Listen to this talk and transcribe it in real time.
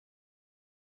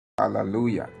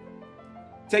Hallelujah.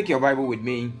 Take your Bible with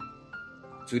me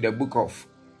to the book of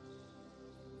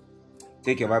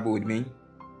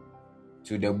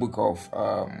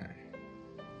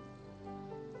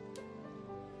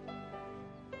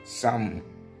Psalm.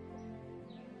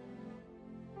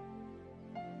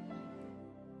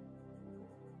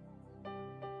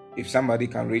 If somebody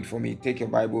can read for me, take your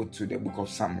Bible to the book of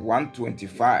Psalm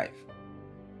 125,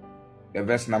 the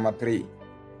verse number 3.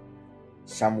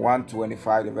 Psalm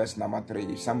 125, the verse number 3.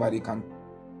 If somebody can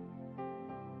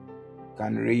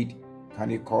read, can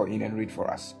you call in and read for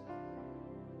us?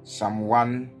 Psalm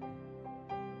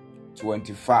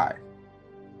 125,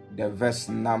 the verse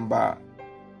number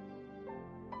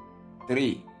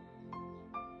 3.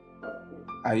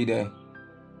 Are you there?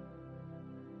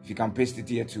 If you can paste it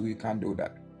here too, you can do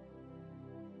that.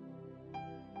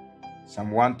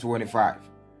 Psalm 125,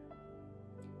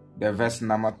 the verse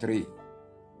number 3.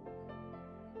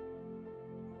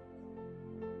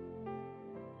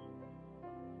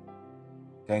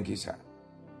 Thank you, sir.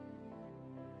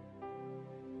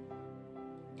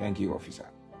 Thank you, officer.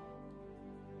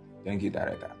 Thank you,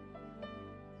 director.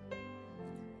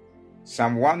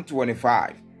 Psalm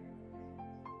 125.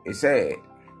 It said,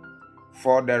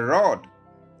 "For the rod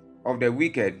of the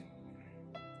wicked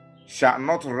shall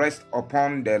not rest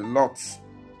upon the lots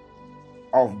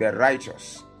of the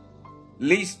righteous,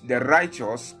 lest the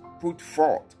righteous put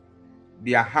forth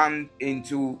their hand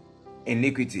into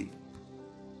iniquity."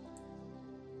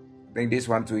 I think this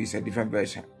one too is a different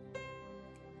version.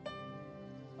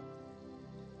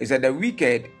 It said, "The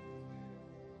wicked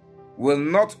will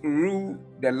not rule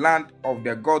the land of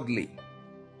the godly,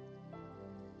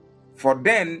 for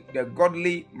then the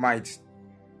godly might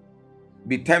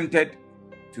be tempted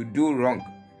to do wrong."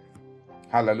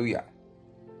 Hallelujah.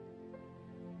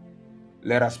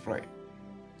 Let us pray.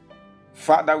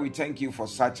 Father, we thank you for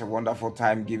such a wonderful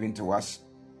time given to us.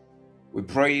 We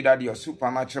pray that your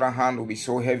supernatural hand will be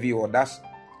so heavy on us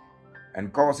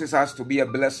and causes us to be a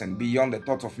blessing beyond the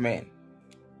thought of man.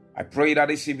 I pray that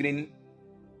this evening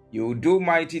you will do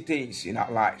mighty things in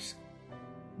our lives,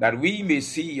 that we may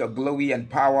see your glory and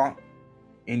power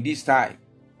in this time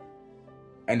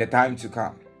and the time to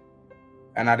come.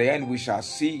 And at the end we shall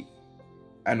see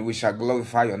and we shall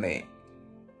glorify your name.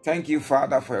 Thank you,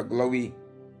 Father, for your glory.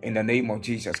 In the name of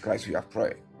Jesus Christ we have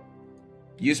prayed.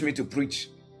 Use me to preach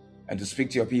and to speak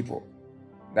to your people,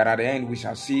 that at the end we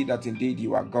shall see that indeed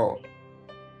you are God.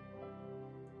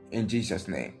 In Jesus'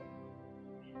 name.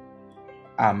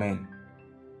 Amen.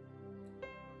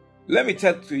 Let me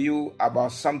talk to you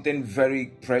about something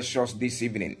very precious this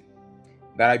evening,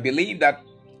 that I believe that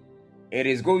it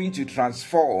is going to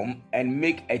transform and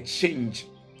make a change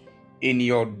in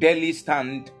your daily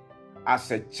stand as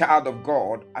a child of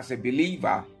God, as a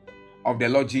believer of the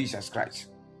Lord Jesus Christ.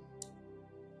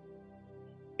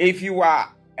 If you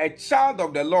are a child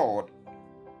of the Lord,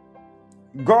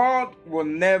 God will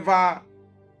never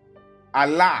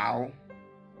allow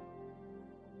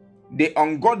the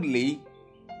ungodly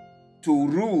to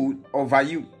rule over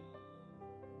you.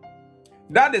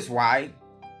 That is why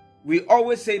we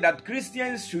always say that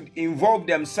Christians should involve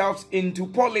themselves into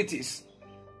politics.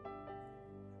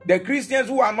 The Christians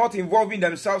who are not involving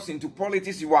themselves into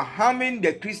politics, you are harming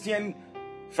the Christian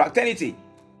fraternity,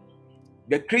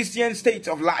 the Christian state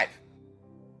of life.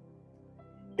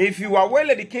 If you are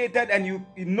well educated and you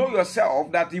know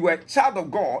yourself that you are a child of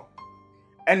God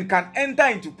and can enter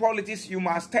into politics, you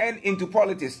must turn into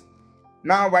politics.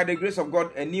 Now, by the grace of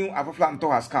God, a new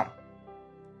Afaflanto has come.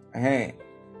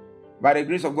 By the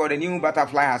grace of God, a new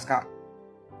butterfly has come.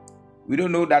 We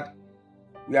don't know that.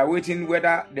 We are waiting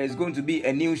whether there's going to be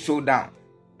a new showdown.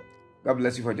 God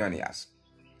bless you for joining us.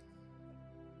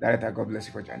 Director, God bless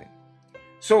you for joining.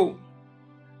 So,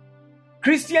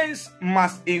 Christians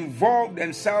must involve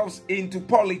themselves into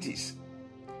politics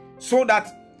so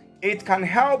that it can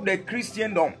help the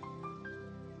Christendom,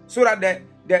 so that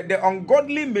the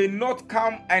ungodly may not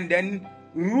come and then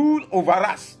rule over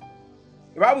us.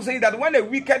 The Bible says that when a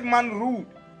wicked man ruled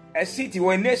a city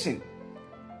or a nation,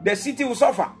 the city will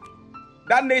suffer.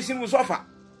 That nation will suffer.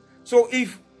 So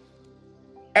if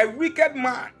a wicked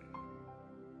man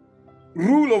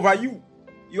rule over you,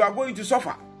 you are going to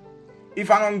suffer. If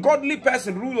an ungodly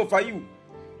person rule over you,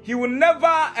 he will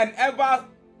never and ever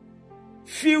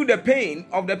feel the pain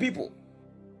of the people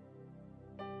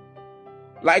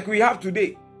like we have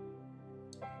today.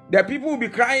 The people will be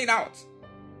crying out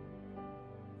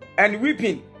and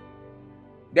weeping.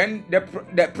 Then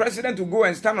the president will go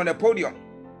and stand on the podium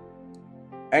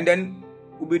and then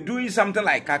will be doing something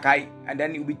like kakai, and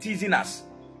then he'll be teasing us.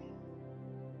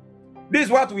 This is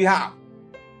what we have.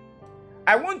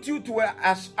 I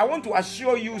want to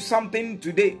assure you something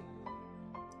today,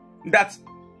 that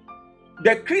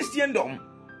the Christendom,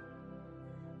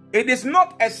 it is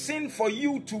not a sin for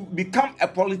you to become a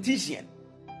politician.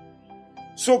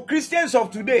 So Christians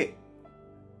of today,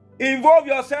 involve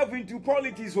yourself into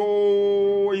politics.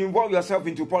 Oh, involve yourself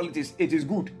into politics. It is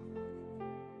good.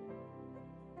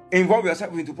 Involve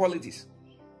yourself into politics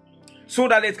so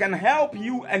that it can help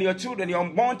you and your children, your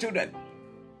unborn children.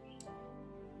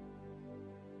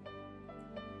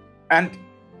 And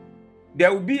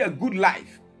there will be a good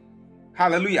life.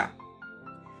 Hallelujah.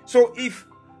 So if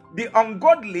the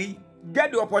ungodly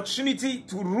get the opportunity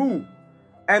to rule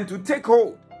and to take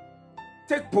hold,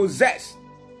 take possess,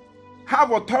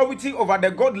 have authority over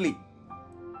the godly,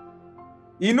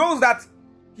 he knows that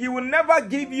he will never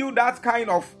give you that kind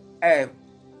of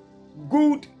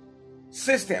good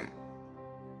system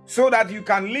so that you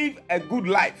can live a good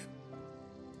life.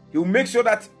 He will make sure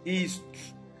that he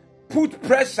put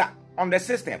pressure on the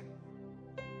system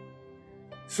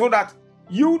so that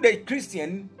you, the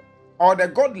Christian or the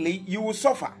godly, you will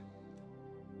suffer.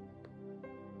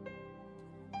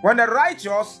 When the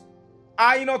righteous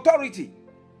are in authority,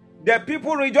 the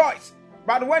people rejoice.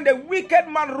 But when the wicked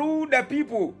man rule the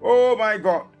people, oh my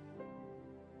God,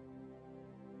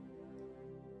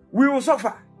 we will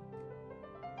suffer.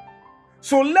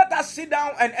 So let us sit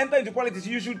down and enter into politics.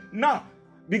 You should now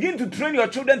begin to train your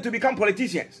children to become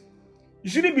politicians. You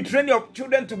shouldn't be training your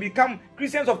children to become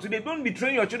Christians of today. Don't be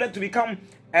training your children to become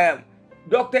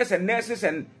doctors and nurses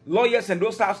and lawyers and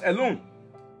those stuff alone.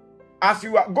 As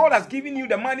you are, God has given you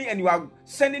the money and you are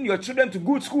sending your children to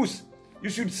good schools.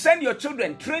 You should send your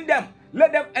children, train them,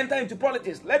 let them enter into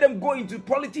politics, let them go into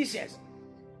politicians,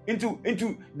 into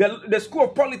the school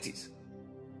of politics.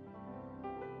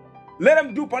 Let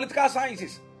them do political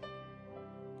sciences.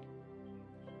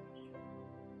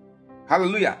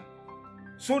 Hallelujah.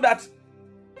 So that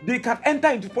they can enter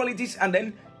into politics and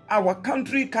then our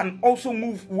country can also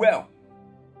move well.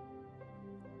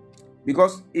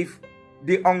 Because if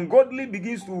the ungodly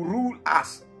begins to rule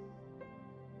us,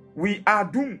 we are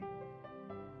doomed.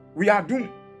 We are doomed.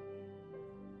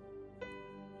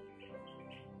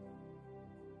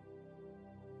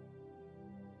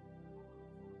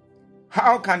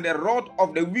 How can the rod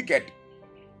of the wicked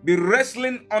be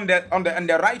wrestling on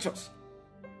the righteous?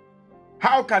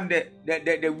 How can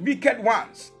the wicked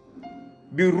ones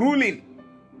be ruling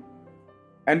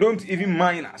and don't even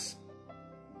mind us?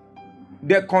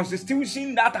 The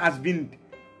constitution that has been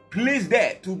placed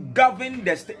there to govern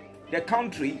the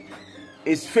country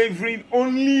is favoring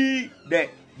only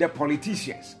the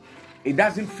politicians. It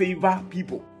doesn't favor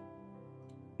people.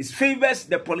 It favors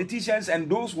the politicians and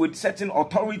those with certain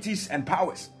authorities and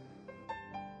powers.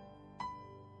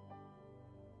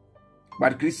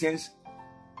 But Christians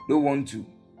don't want to.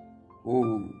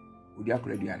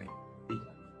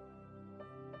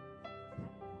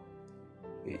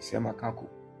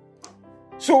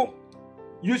 So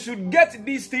you should get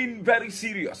this thing very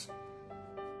serious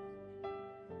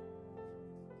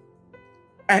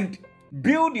and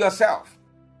build yourself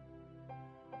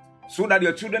so that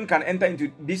your children can enter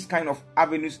into this kind of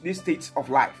avenues, these states of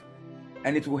life,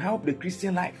 and it will help the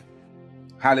Christian life.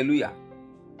 Hallelujah.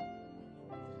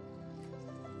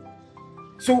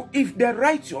 So if the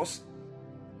righteous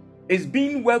is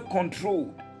being well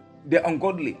controlled, the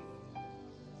ungodly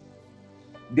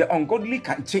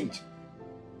can change.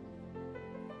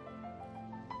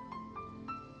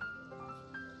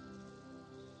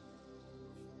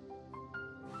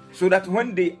 So that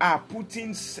when they are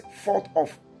putting forth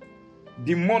of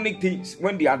demonic things,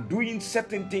 when they are doing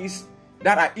certain things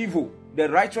that are evil, the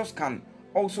righteous can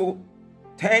also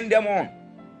turn them on.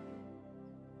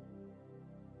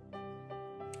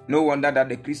 No wonder that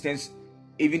the Christians,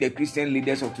 even the Christian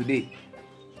leaders of today,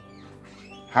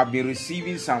 have been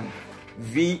receiving some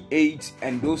V8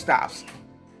 and those stuffs.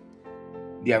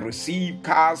 They have received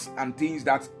cars and things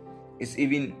that is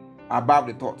even above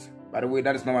the thought. By the way,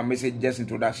 that is not my message, just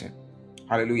introduction.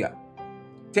 Hallelujah.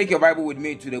 Take your Bible with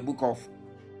me to the book of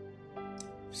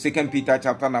 2 Peter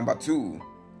chapter number 2.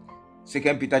 2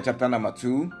 Peter chapter number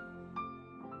 2.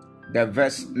 The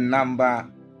verse number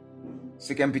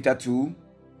 2 Peter 2.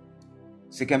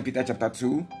 2 Peter chapter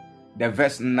 2. The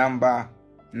verse number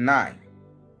 9.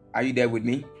 Are you there with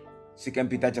me? 2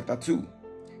 Peter chapter 2.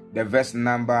 The verse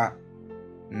number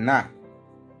 9.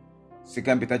 2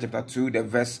 Peter chapter 2. The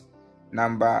verse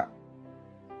number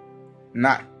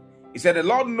 9. He said, the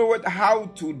Lord knoweth how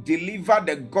to deliver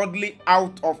the godly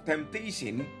out of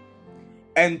temptation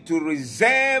and to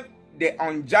reserve the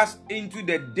unjust into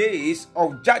the days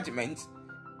of judgment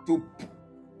to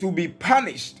be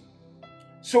punished.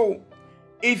 So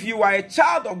if you are a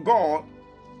child of God,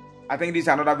 I think this is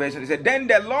another version. It said, then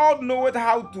the Lord knoweth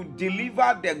how to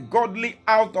deliver the godly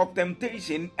out of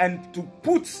temptation, and to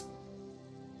put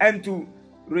and to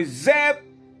reserve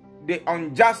the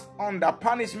unjust under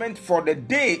punishment for the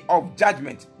day of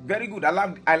judgment. Very good.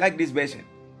 I like this version.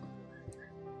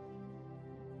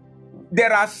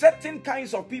 There are certain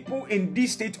kinds of people in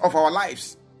this state of our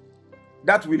lives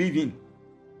that we live in,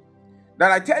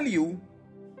 that I tell you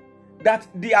that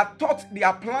their thoughts,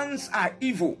 their plans are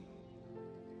evil.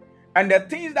 And the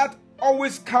things that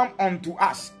always come onto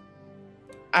us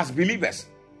as believers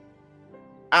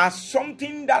are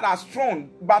something that are strong,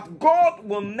 but God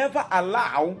will never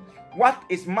allow what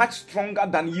is much stronger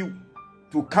than you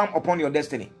to come upon your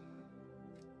destiny.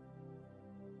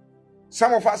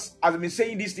 Some of us have been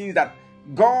saying these things, that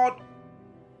God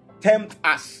tempt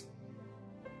us.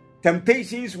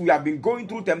 Temptations, we have been going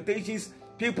through temptations.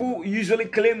 People usually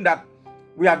claim that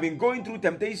we have been going through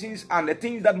temptations, and the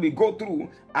things that we go through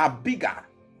are bigger.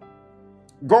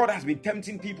 God has been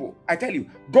tempting people. I tell you,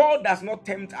 God does not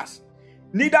tempt us.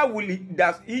 Neither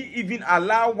does he even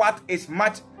allow what is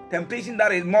much temptation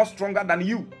that is more stronger than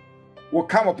you will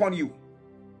come upon you.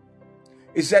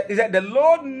 He said the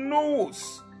Lord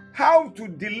knows how to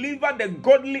deliver the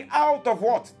godly out of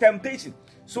what? Temptation.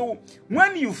 So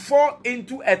when you fall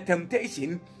into a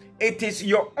temptation, it is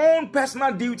your own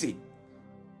personal duty.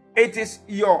 It is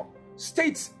your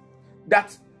state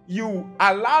that you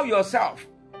allow yourself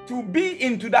to be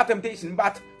into that temptation.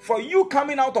 But for you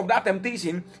coming out of that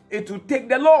temptation, it will take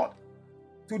the Lord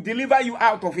to deliver you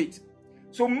out of it.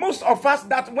 So most of us,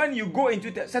 that when you go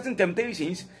into certain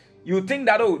temptations, you think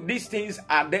that, oh, these things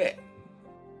are there,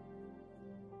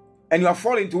 and you are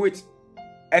falling into it,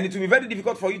 and it will be very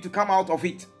difficult for you to come out of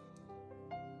it.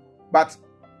 But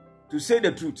to say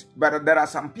the truth, but there are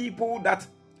some people that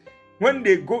when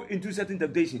they go into certain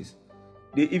temptations,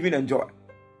 they even enjoy.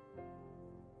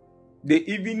 They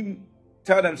even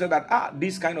tell themselves that,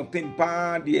 this kind of thing,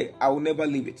 I will never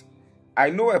leave it.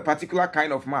 I know a particular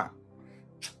kind of man.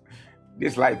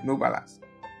 This life, no balance.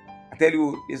 I tell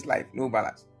you, this life, no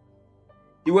balance.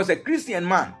 He was a Christian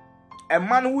man, a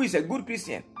man who is a good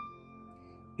Christian.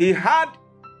 He had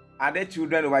other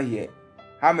children over here.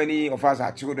 How many of us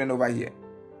are children over here?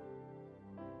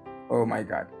 Oh my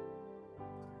God.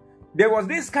 There was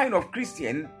this kind of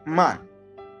Christian man.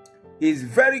 He's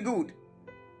very good.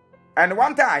 And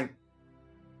one time,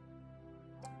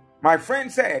 my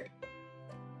friend said,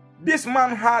 this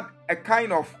man had a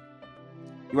kind of,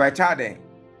 you are a child there.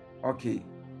 Okay.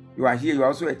 You are here, you are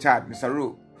also a child, Mr.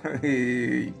 Ro.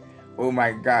 Oh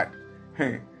my God.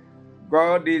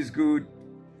 God is good.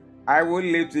 I will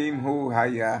lift him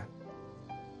higher.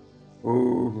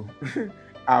 Oh,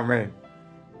 amen.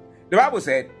 The Bible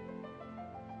said,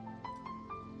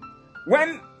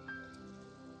 when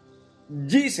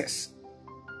Jesus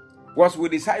was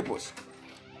with disciples,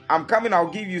 I'm coming,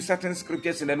 I'll give you certain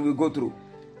scriptures and then we'll go through.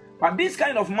 But this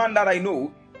kind of man that I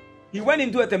know, he went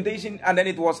into a temptation, and then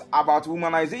it was about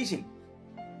womanization.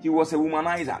 He was a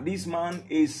womanizer. This man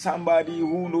is somebody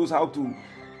who knows how to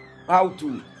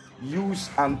use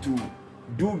and to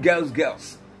do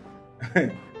girls.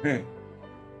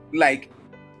 Like,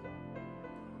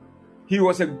 he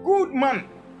was a good man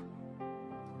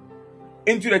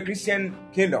into the Christian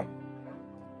kingdom.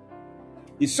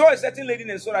 He saw a certain lady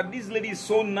and saw that this lady is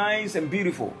so nice and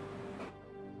beautiful.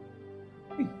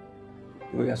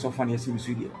 You are so funny, you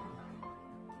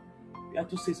have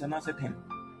to say another 10.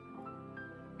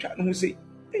 Who say,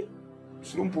 hey,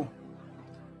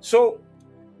 so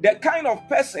the kind of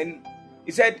person,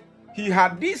 he said, he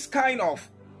had this kind of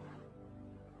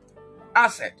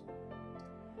asset.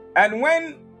 And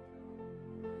when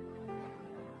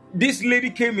this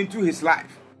lady came into his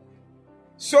life,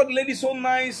 saw the lady so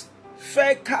nice,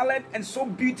 fair colored, and so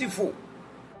beautiful.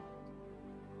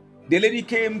 The lady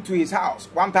came to his house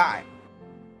one time.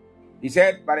 He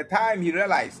said by the time he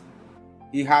realized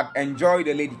he had enjoyed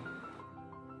the lady,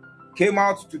 came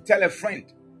out to tell a friend,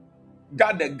 he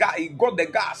got the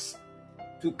gas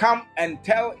to come and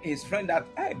tell his friend that,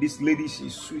 hey, this lady,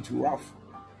 she's sweet rough.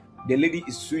 The lady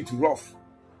is sweet rough.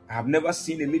 I have never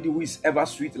seen a lady who is ever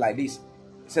sweet like this.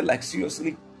 He said, like,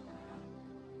 seriously? He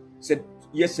said,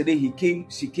 yesterday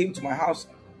she came to my house,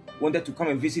 wanted to come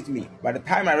and visit me. By the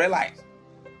time I realized,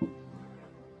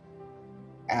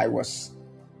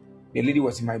 the lady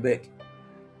was in my bed.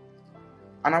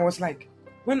 And I was like,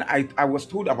 when I was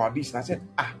told about this, and I said,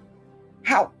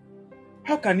 how?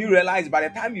 How can you realize by the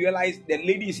time you realize the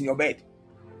lady is in your bed?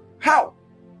 How?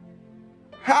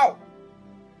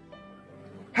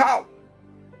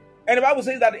 And the Bible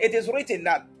says that it is written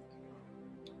that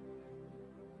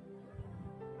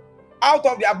Out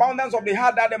of the abundance of the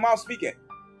heart that the mouth speaketh.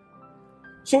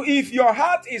 So if your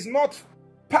heart is not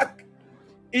packed,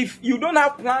 if you don't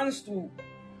have plans to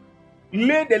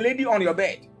lay the lady on your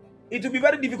bed, it will be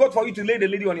very difficult for you to lay the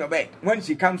lady on your bed when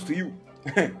she comes to you.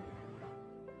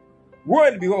 Woe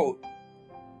and behold,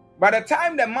 by the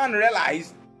time the man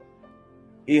realized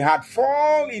he had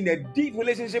fallen in a deep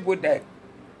relationship with the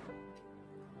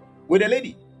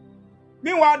lady.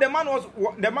 Meanwhile, the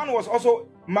man was also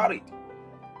married.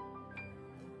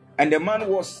 And the man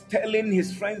was telling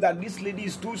his friends that this lady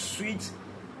is too sweet.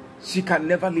 She can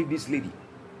never leave this lady.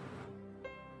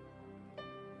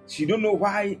 He don't know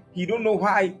why he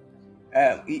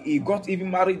got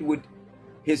even married with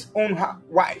his own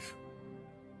wife.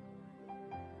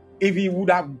 If he would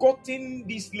have gotten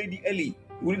this lady early,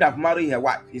 he wouldn't have married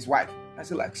his wife. I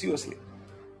said, like, seriously.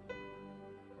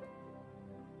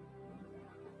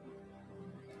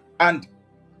 And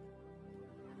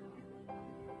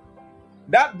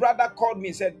that brother called me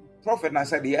and said, Prophet, and I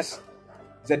said, yes.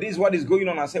 He said, this is what is going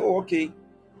on. I said, oh, okay,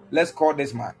 let's call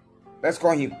this man. Let's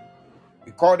call him.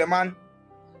 We called the man.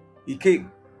 He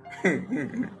came.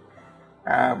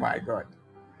 Oh, my God.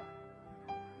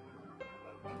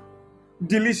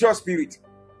 Delicious spirit.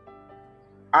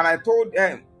 And I told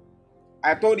him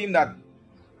that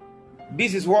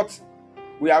this is what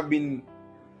we have been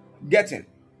getting,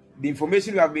 the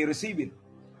information we have been receiving.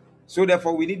 So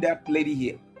therefore, we need that lady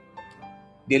here.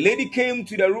 The lady came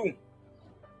to the room.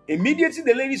 Immediately,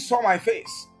 the lady saw my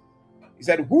face. He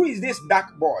said, who is this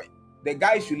dark boy? The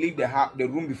guy should leave the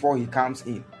room before he comes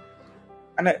in.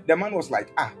 And the man was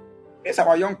like, this is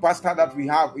our young pastor that we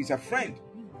have. He's a friend.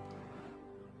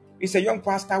 He's a young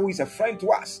pastor who is a friend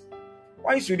to us.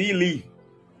 Why should he leave?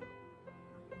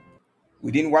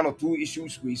 Within one or two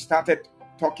issues, we started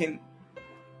talking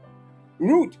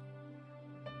rude.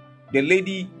 The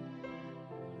lady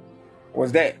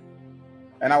was there.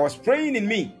 And I was praying in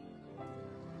me.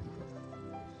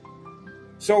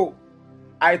 So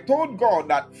I told God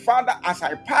that, Father, as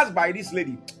I pass by this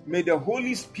lady, may the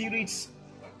Holy Spirit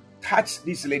touch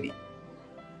this lady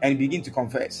and begin to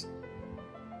confess.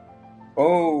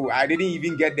 Oh, I didn't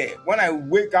even get there. When I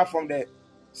wake up from the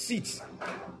seat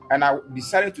and I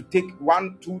decided to take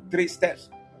 1, 2, 3 steps,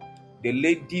 the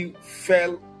lady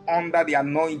fell under the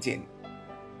anointing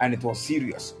and it was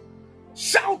serious.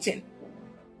 Shouting.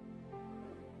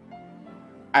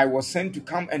 I was sent to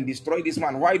come and destroy this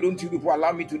man. Why don't you people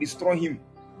allow me to destroy him?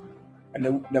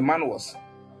 And the man was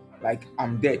like,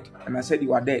 I'm dead. And I said,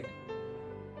 you are dead.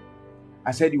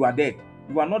 I said, you are dead.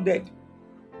 You are not dead.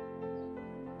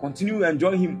 Continue to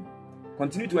enjoy him.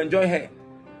 Continue to enjoy her.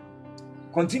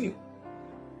 Continue.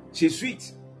 She's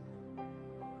sweet.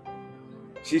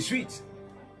 She's sweet.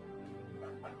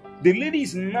 The lady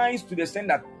is nice to the extent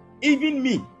that even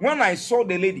me, when I saw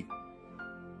the lady,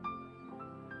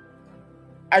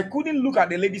 I couldn't look at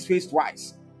the lady's face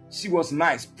twice. She was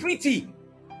nice, pretty.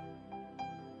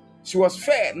 She was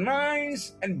fair,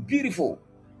 nice, and beautiful.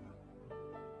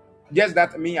 Just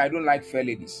that me, I don't like fair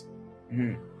ladies.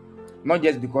 Not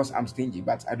just because I'm stingy,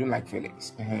 but I don't like fair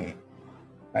ladies.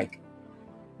 Like,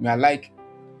 I like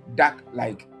dark,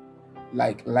 like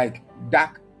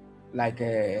dark, like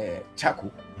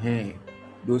charcoal.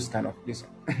 Those kind of this.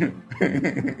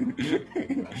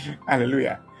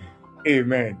 Hallelujah.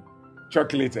 Amen.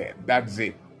 Chocolate, that's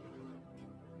it.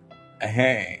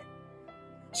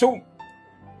 So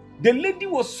the lady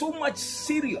was so much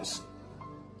serious,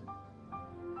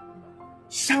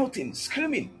 shouting,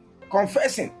 screaming,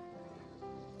 confessing,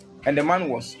 and the man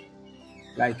was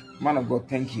like, man of God,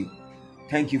 thank you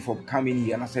for coming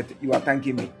here. And I said, you are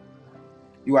thanking me.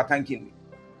 You are thanking me.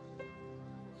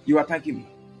 You are thanking me.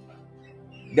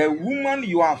 The woman,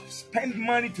 you have spent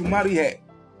money to marry her.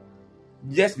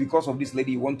 Just because of this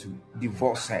lady, you want to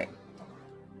divorce her.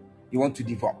 You want to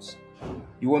divorce.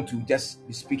 You want to just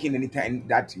be speaking anytime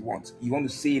that you want. You want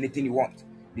to say anything you want.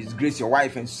 Disgrace your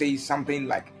wife and say something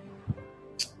like.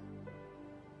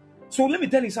 So let me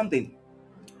tell you something.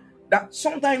 That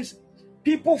sometimes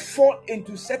people fall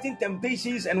into certain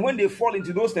temptations, and when they fall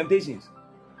into those temptations,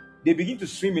 they begin to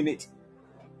swim in it.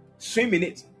 Swim in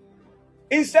it.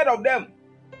 Instead of them,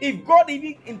 if God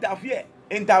even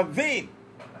intervene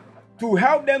to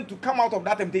help them to come out of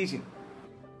that temptation,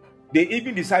 they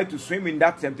even decide to swim in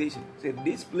that temptation. Say,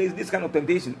 this place, this kind of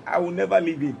temptation, I will never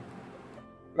live in.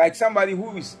 Like somebody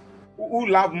who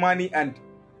loves money and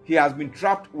he has been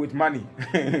trapped with money.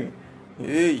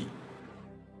 Hey,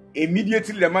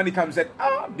 immediately the money comes and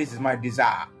said, this is my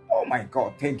desire. Oh my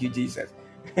God, thank you, Jesus.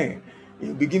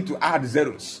 You begin to add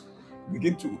zeros.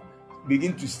 Begin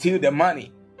to steal the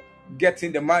money,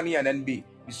 getting the money and then be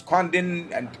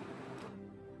squandering. And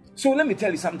so let me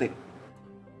tell you something.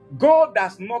 God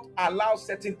does not allow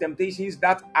certain temptations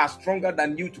that are stronger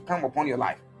than you to come upon your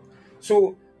life.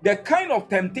 So the kind of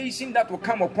temptation that will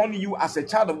come upon you as a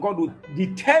child of God will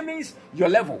determines your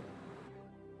level.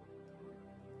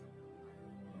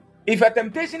 If a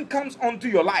temptation comes onto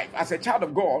your life as a child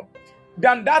of God,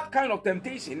 then that kind of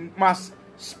temptation must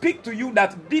speak to you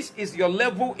that this is your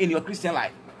level in your Christian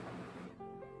life.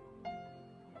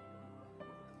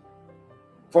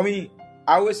 For me,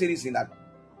 I always say this, in that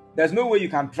there's no way you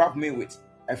can trap me with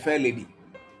a fair lady.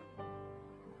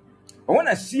 But when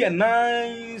I see a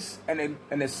nice and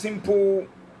a simple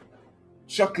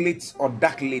chocolate or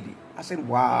dark lady, I said,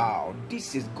 wow,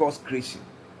 this is God's creation.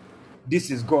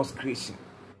 This is God's creation.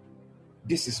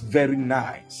 This is very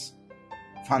nice.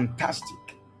 Fantastic.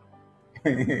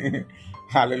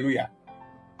 Hallelujah.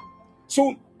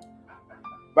 So,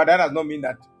 but that does not mean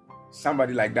that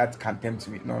somebody like that can tempt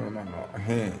me. No.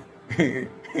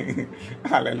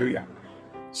 Hallelujah.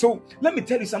 So let me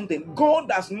tell you something. God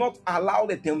does not allow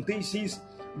the temptations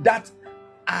that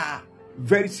are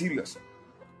very serious,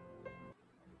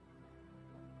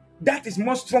 that is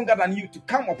more stronger than you, to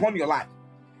come upon your life.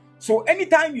 So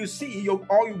anytime you see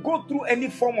or you go through any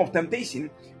form of temptation,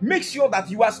 make sure that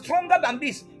you are stronger than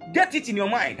this. Get it in your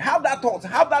mind. Have that thought,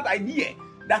 have that idea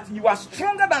that you are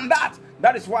stronger than that.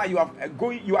 That is why you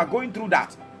are going through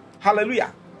that.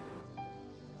 Hallelujah.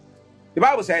 The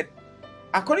Bible said,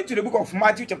 according to the book of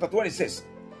Matthew chapter 26,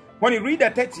 when you read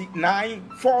the 39,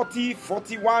 40,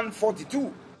 41,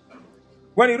 42,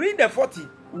 when you read the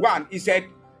 41, he said,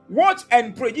 watch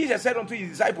and pray. Jesus said unto his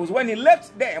disciples when he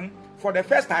left them for the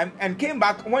first time and came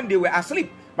back when they were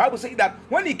asleep. Bible says that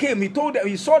when he came, he told them,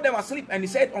 he saw them asleep, and he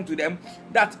said unto them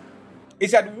that, he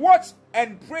said, watch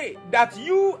and pray that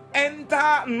you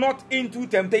enter not into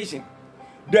temptation.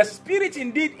 The spirit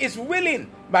indeed is willing,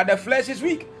 but the flesh is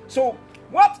weak. So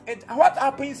what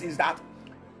happens is that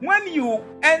when you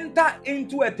enter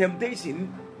into a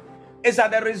temptation, is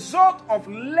as a result of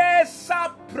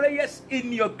lesser prayers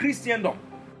in your Christendom.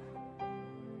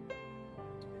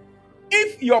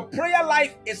 If your prayer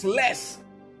life is less,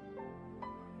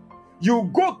 you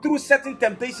go through certain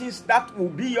temptations that will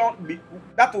be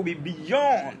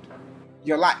beyond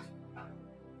your life.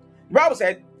 The Bible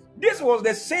said this was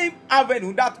the same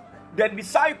avenue that the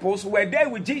disciples were there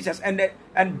with Jesus,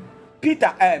 and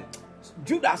Peter and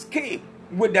Judas came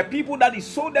with the people that he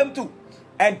sold them to,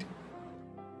 and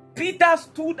Peter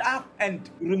stood up and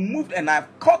removed a knife,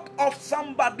 cut off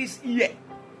somebody's ear.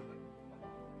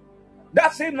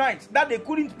 That same night that they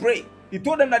couldn't pray, he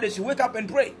told them that they should wake up and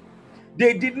pray.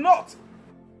 They did not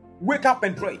wake up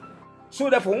and pray. So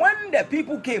therefore, when the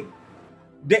people came,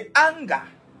 the anger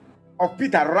of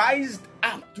Peter rised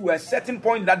up to a certain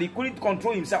point that he couldn't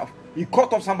control himself. He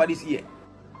cut off somebody's ear.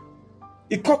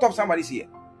 He cut off somebody's ear.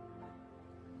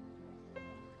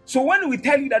 So when we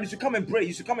tell you that you should come and pray,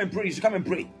 you should come and pray, you should come and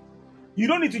pray, you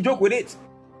don't need to joke with it.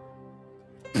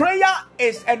 Prayer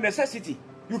is a necessity.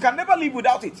 You can never live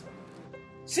without it.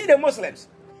 See the Muslims.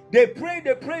 They pray,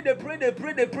 they pray, they pray, they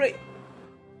pray, they pray.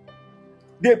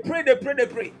 They pray, they pray, they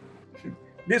pray.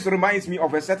 This reminds me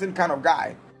of a certain kind of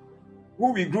guy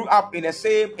who we grew up in the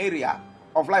same area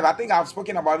of life. I think I've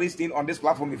spoken about this thing on this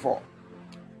platform before.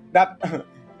 That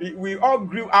we all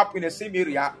grew up in the same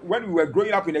area. When we were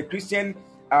growing up in a Christian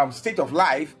state of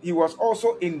life, he was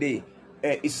also in the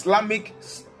Islamic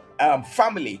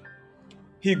family.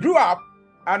 He grew up,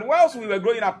 and whilst we were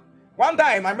growing up, one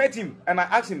time I met him and I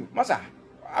asked him, Master,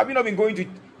 have you not been going to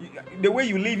the way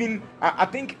you live in? I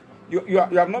think you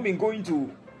have not been going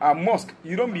to a mosque.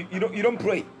 You don't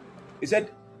pray. He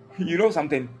said, you know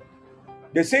something?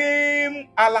 The same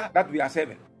Allah that we are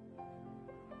serving,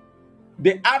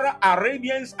 the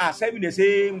Arabians are serving the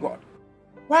same God.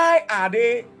 Why are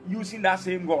they using that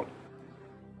same God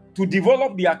to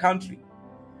develop their country?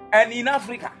 And in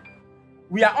Africa,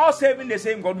 we are all serving the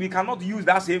same God. We cannot use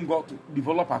that same God to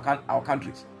develop our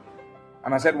countries.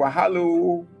 And I said, well,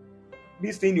 hello,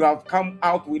 this thing you have come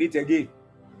out with it again.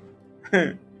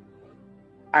 I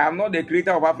am not the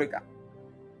creator of Africa.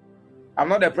 I'm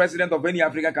not the president of any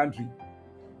African country.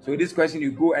 So this question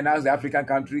you go and ask the African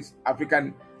countries,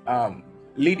 African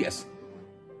leaders.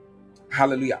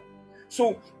 Hallelujah.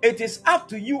 So it is up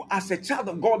to you as a child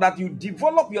of God that you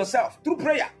develop yourself through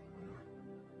prayer,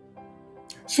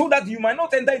 so that you might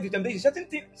not enter into temptation.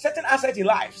 Certain aspects in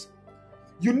lives,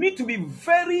 you need to be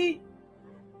very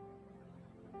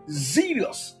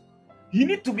serious. You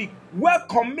need to be well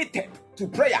committed to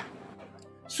prayer,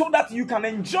 so that you can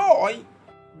enjoy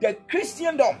the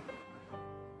Christendom.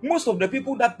 Most of the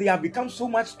people that they have become so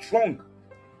much strong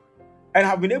and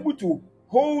have been able to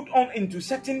hold on into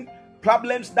certain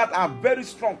problems that are very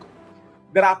strong,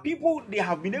 There are people, they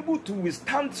have been able to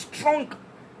withstand strong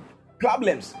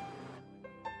problems.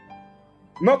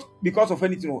 Not because of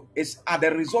anything, no. It's as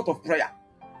a result of prayer.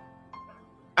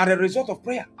 As a result of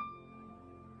prayer.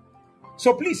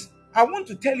 So please, I want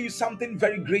to tell you something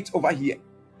very great over here.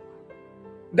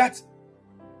 That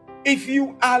if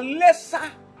you are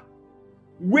lesser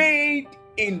weighed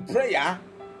in prayer,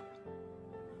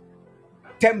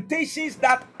 temptations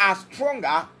that are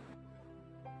stronger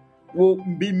will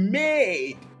be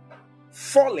made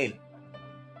falling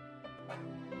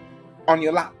on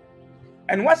your lap.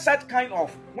 And when such kind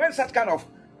of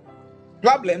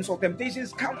problems or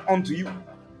temptations come onto you,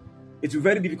 it's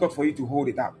very difficult for you to hold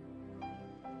it up.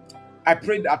 I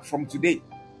pray that from today,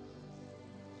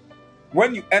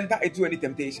 when you enter into any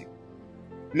temptation,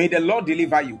 may the Lord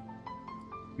deliver you.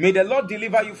 May the Lord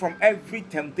deliver you from every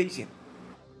temptation.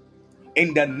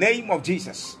 In the name of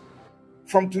Jesus.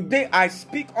 From today, I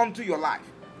speak unto your life.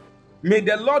 May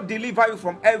the Lord deliver you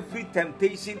from every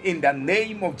temptation in the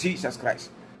name of Jesus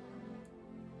Christ.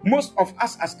 Most of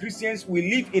us as Christians,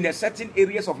 we live in a certain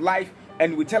areas of life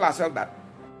and we tell ourselves that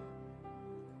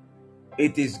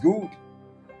it is good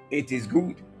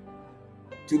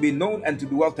to be known and to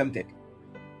be well tempted.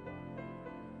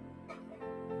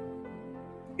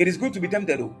 It is good to be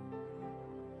tempted, though,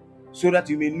 so that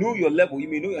you may know your level, you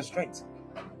may know your strength.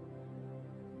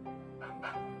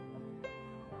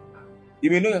 You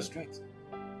may know your strength.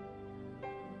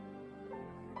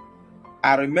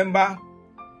 I remember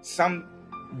some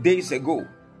days ago,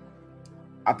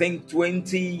 I think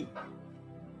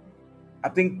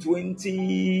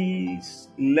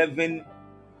 2011,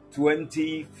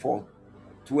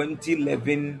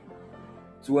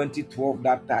 2012,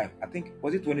 that time. I think,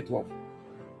 was it 2012?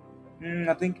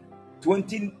 I think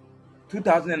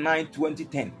 2009,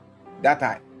 2010, that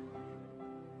time.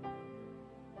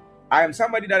 I am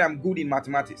somebody that I'm good in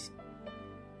mathematics.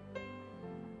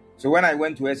 So when I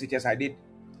went to SHS, I did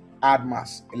add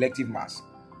maths, elective maths.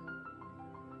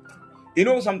 You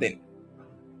know something?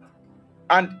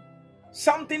 And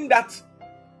something that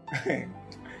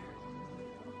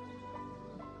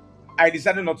I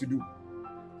decided not to do.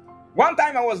 One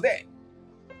time I was there.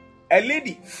 A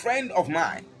lady, friend of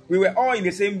mine, we were all in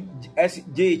the same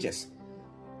JHS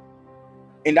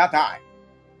in that time.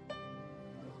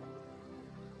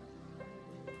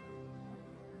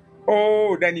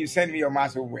 Oh, then you send me your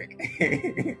maths homework.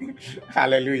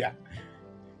 Hallelujah.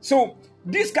 So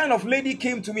this kind of lady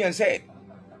came to me and said,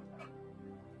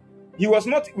 we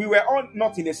were all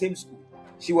not in the same school.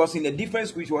 She was in a different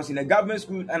school. She was in a government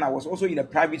school, and I was also in a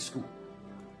private school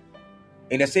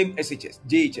in the same SHS,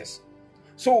 JHS.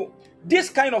 So this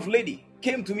kind of lady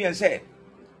came to me and said,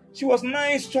 she was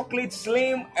nice, chocolate,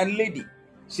 slim, and lady.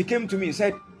 She came to me and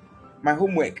said, my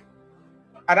homework.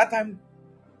 At that time,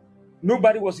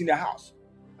 nobody was in the house.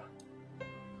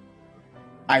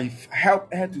 I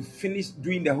helped her to finish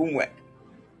doing the homework.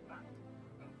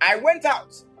 I went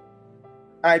out.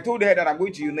 I told her that I'm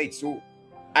going to unite. So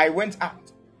I went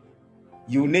out.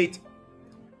 Unite.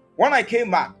 When I came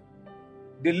back,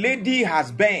 the lady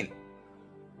has burned.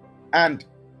 And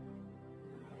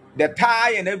the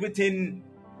tie and everything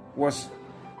was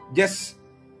just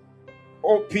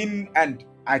open. And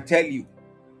I tell you,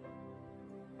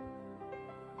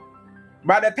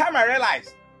 by the time I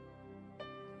realized,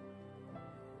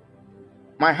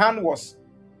 my hand was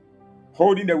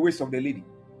holding the waist of the lady.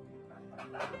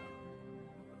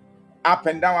 Up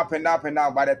and down, up and down, up and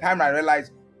down. By the time I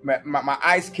realized, my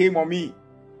eyes came on me.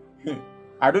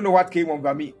 I don't know what came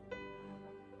over me.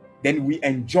 Then we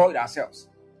enjoyed ourselves.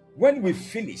 When we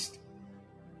finished,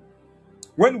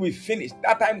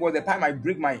 that time was the time I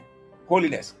break my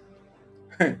holiness.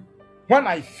 When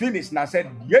I finished, and I said,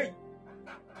 yay,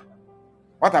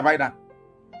 what have I done?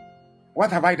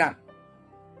 What have I done?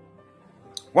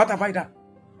 What have I done?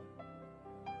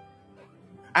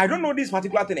 I don't know this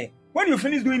particular thing. When you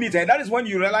finish doing it, that is when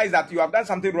you realize that you have done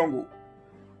something wrong.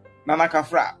 Nana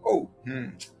Kafra.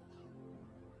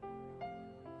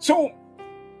 So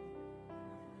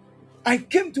I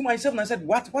came to myself and I said,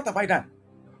 what have I done?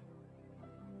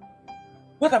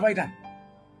 What have I done?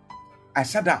 I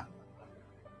sat down.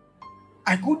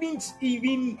 I couldn't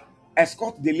even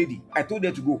escort the lady. I told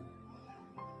her to go.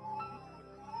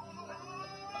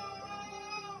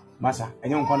 Masa, I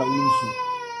don't want to Owusu.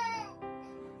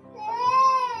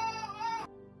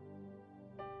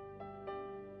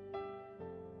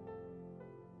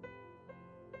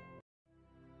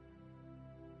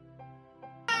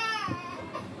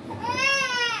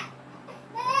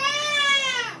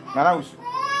 Owusu.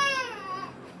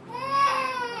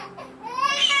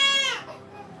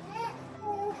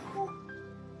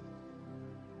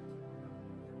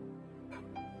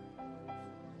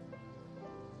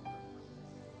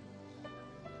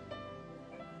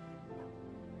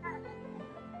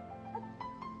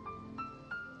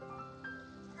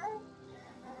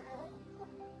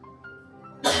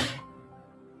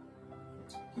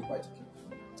 Quite okay.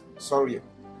 Sorry.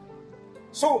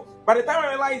 So, by the time I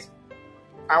realized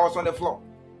I was on the floor,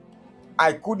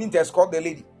 I couldn't escort the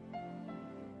lady.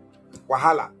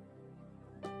 Wahala.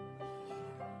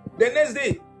 The next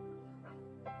day,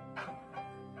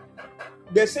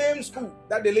 the same school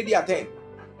that the lady attended,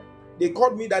 they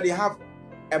called me that they have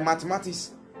a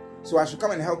mathematics, so I should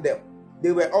come and help them.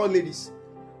 They were all ladies.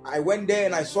 I went there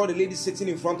and I saw the lady sitting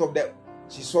in front of them.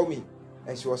 She saw me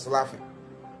and she was laughing.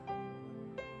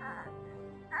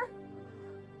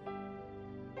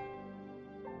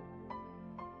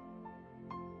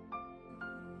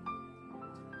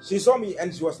 She saw me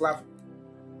and she was laughing.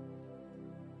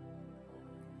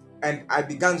 And I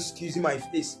began squeezing my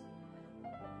face.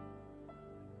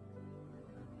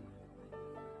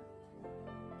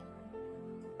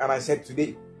 And I said,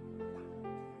 today.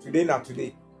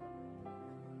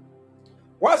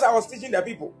 Once I was teaching the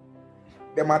people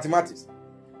the mathematics,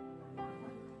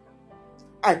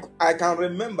 I can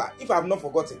remember, if I have not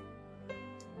forgotten,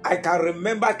 I can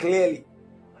remember clearly.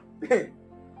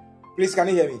 Please, can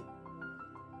you hear me?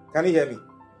 Can you hear me?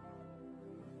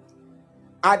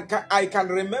 I can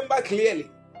remember clearly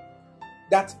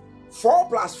that 4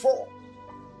 plus 4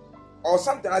 or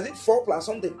something, I think 4 plus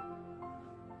something.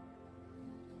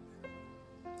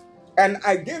 And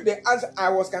I gave the answer, I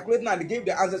was calculating and I gave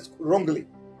the answers wrongly.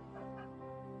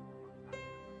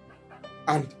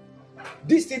 And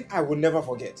this thing I will never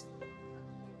forget.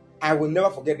 I will never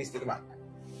forget this thing, man.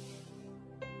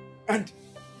 And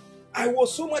I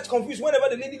was so much confused whenever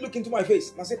the lady looked into my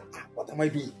face. I said, what am I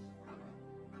doing?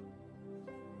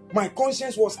 My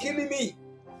conscience was killing me.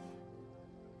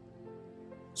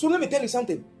 So let me tell you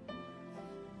something.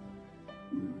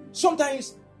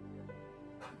 Sometimes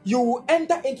you will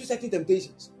enter into certain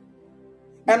temptations.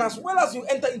 And as well as you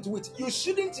enter into it, you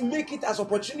shouldn't make it as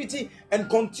opportunity and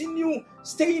continue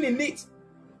staying in it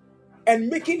and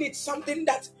making it something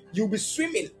that you'll be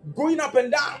swimming, going up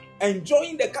and down,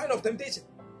 enjoying the kind of temptation.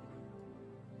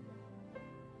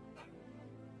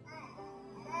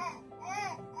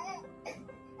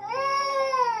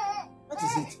 What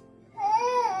is it?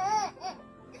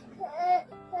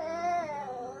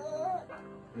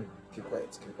 Keep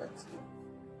quiet. Keep quiet.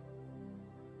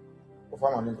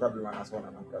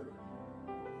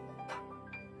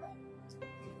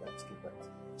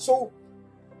 So,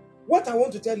 what I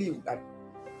want to tell you that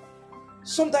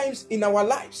sometimes in our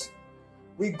lives,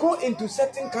 we go into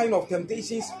certain kind of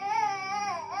temptations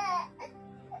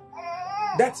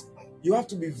that you have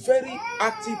to be very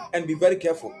active and be very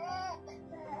careful.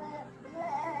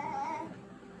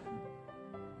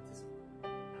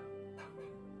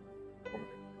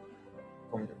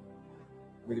 Come here.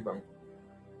 Really bang.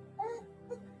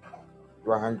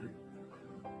 You are hungry.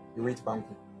 You eat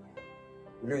banku.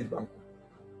 You know eat banku.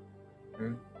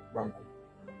 Banku.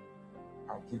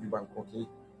 I'll give you banku, okay?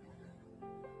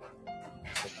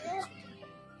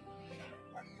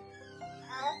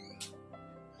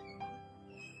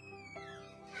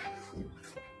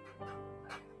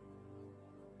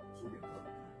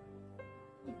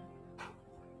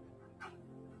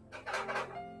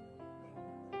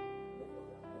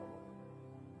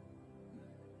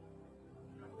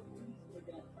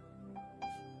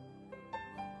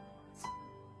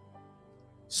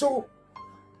 So,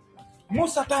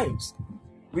 most of the times,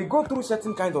 we go through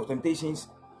certain kinds of temptations,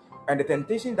 and the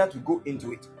temptation that we go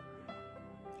into it,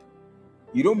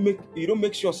 you don't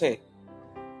make sure, say,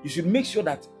 you should make sure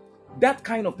that that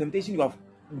kind of temptation you have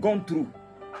gone through,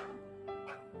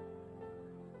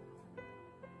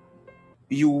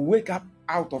 you wake up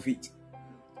out of it,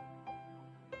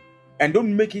 and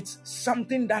don't make it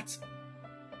something that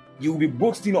you will be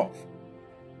boasting of.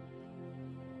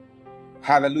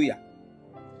 Hallelujah.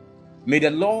 May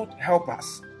the Lord help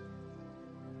us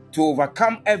to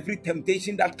overcome every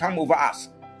temptation that comes over us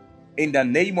in the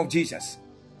name of Jesus.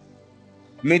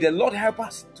 May the Lord help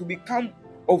us to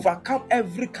overcome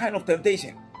every kind of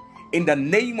temptation in the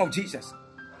name of Jesus.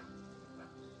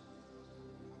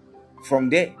 From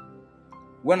there,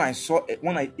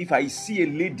 if I see a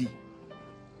lady,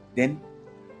 then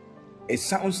it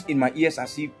sounds in my ears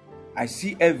as if I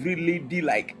see every lady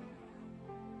like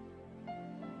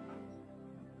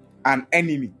an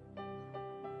enemy.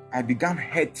 I began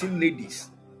hating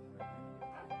ladies.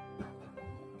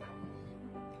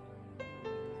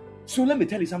 So let me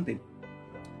tell you something.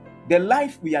 The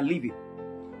life we are living,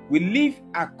 we live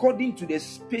according to the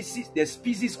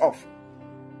species of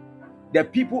the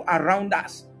people around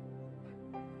us.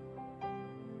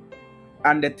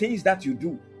 And the things that you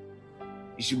do,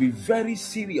 you should be very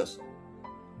serious.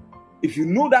 If you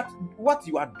know that what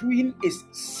you are doing is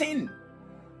sin,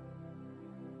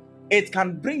 it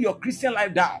can bring your Christian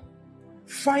life down.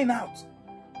 find out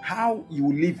how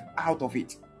you live out of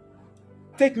it.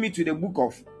 Take me to the book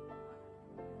of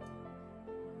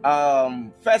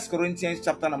 1 Corinthians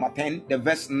chapter number 10, the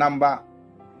verse number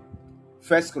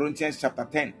 1 Corinthians chapter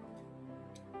 10,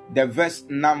 the verse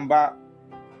number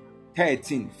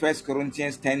 13. 1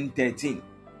 Corinthians 10:13.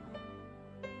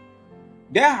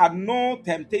 There had no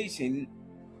temptation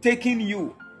taken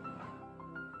you,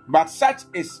 but such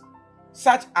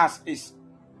as is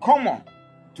common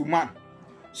to man.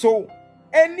 So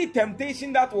any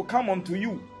temptation that will come unto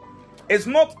you is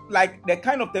not like the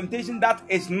kind of temptation that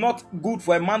is not good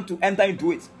for a man to enter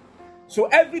into it. So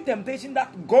every temptation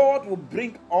that God will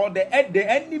bring, or the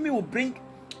enemy will bring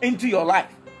into your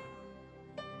life,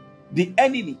 the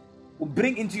enemy will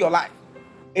bring into your life,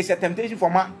 is a temptation for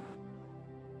man.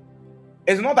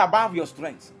 It's not above your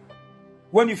strength.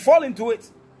 When you fall into it,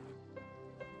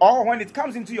 or when it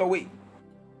comes into your way,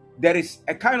 there is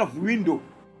a kind of window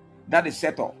that is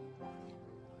set off.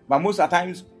 But most of the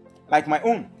times, like my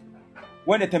own,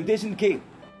 when the temptation came,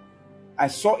 I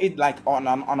saw it like an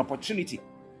opportunity.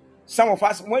 Some of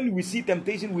us, when we see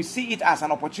temptation, we see it as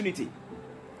an opportunity.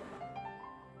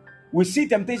 We see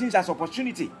temptations as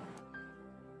opportunity.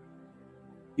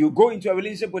 You go into a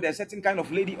relationship with a certain kind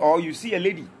of lady, or you see a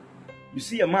lady, you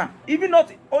see a man. Even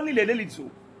not only the lady, so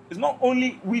it's not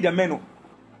only we the men.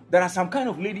 There are some kind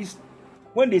of ladies,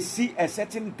 when they see a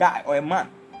certain guy or a man,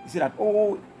 they say that,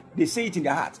 oh, they say it in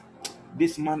their heart,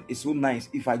 this man is so nice.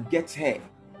 If I get her,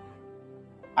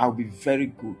 I'll be very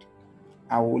good.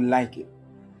 I will like it.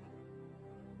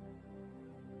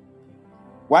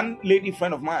 One lady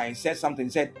friend of mine said something,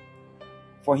 said,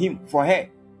 for her,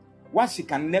 what she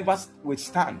can never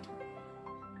withstand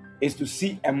is to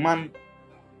see a man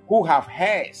who have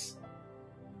hairs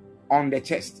on the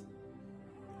chest.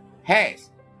 Hairs.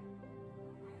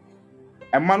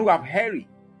 A man who have hairy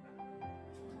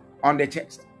on the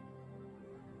chest.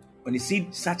 When you see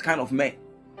such kind of men,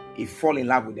 he fall in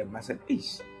love with them. I said,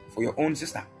 please, for your own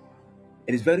sister,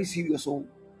 it is very serious. So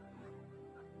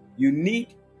you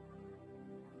need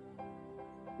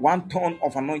 1 ton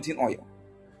of anointing oil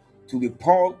to be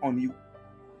poured on you.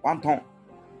 1 ton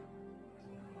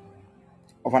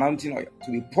of anointing oil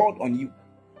to be poured on you.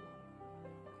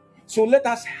 So let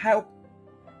us help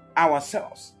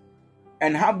ourselves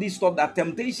and have this thought that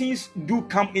temptations do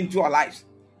come into our lives,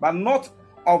 but not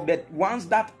of the ones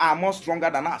that are more stronger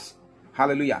than us.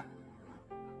 Hallelujah.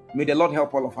 May the Lord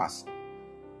help all of us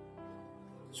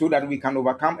so that we can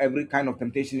overcome every kind of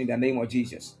temptation in the name of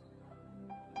Jesus.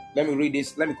 Let me read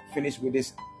this. Let me finish with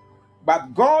this.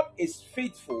 But God is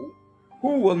faithful,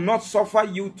 who will not suffer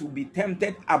you to be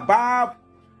tempted above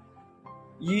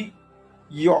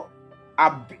your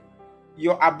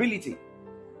ability,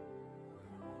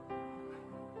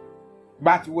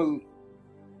 but will,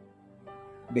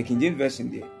 the King James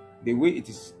Version there, the way it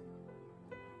is,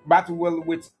 but will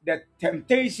with the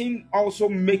temptation also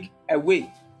make a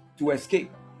way to escape,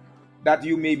 that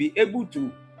you may be able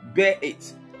to bear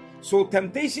it. So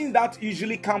temptations that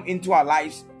usually come into our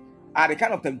lives are the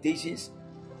kind of temptations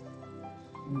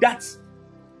that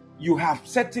you have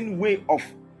certain way of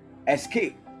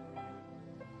escape.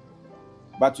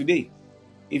 But today,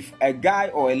 if a guy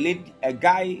or a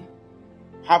guy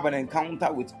have an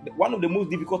encounter with one of the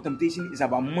most difficult temptations is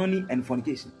about money and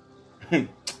fornication.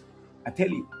 I tell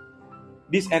you,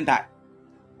 this entire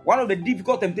one of the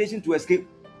difficult temptations to escape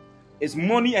is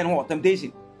money and what?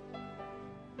 Temptation.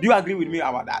 Do you agree with me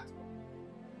about that?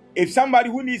 If somebody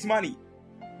who needs money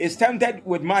is tempted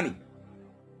with money,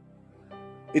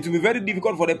 it will be very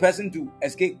difficult for the person to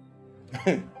escape.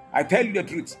 I tell you the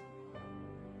truth.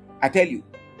 I tell you.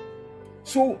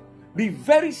 So be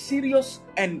very serious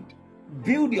and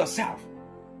build yourself,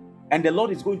 and the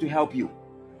Lord is going to help you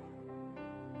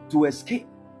to escape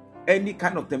any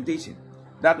kind of temptation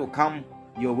that will come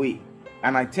your way.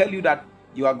 And I tell you that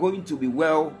you are going to be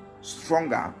well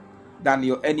stronger than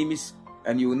your enemies,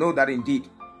 and you will know that indeed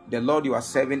the Lord you are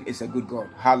serving is a good God.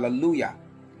 Hallelujah.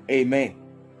 Amen.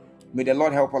 May the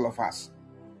Lord help all of us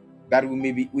that we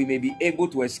may be able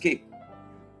to escape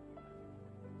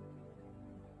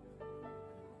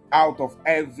out of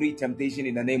every temptation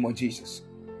in the name of Jesus.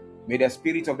 May the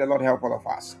Spirit of the Lord help all of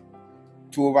us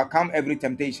to overcome every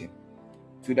temptation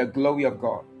to the glory of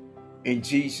God. In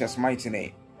Jesus' mighty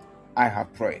name, I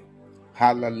have prayed.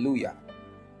 Hallelujah.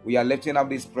 We are lifting up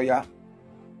this prayer.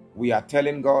 We are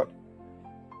telling God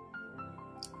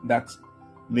that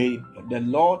may the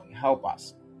Lord help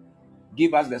us.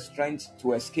 Give us the strength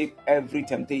to escape every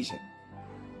temptation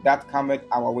that cometh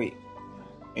our way.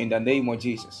 In the name of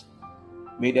Jesus.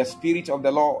 May the Spirit of the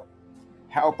Lord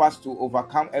help us to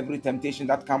overcome every temptation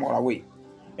that comes our way.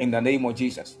 In the name of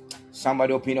Jesus.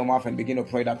 Somebody open your mouth and begin to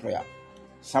pray that prayer.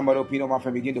 Somebody open your mouth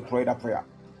and begin to pray that prayer.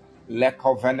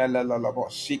 Leko venelelolobo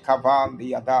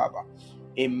shikavandi yadaba.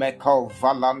 Imeko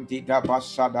valandi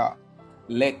dabasada.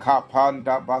 Leka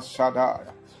panda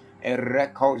basada.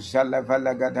 Ereko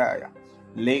jelevelegadaya.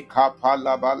 Leka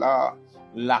palabala.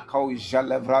 Lako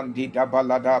jelevrandi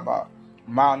dabaladaba.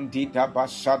 Mandi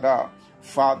dabasada.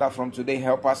 Father, from today,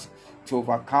 help us to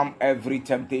overcome every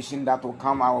temptation that will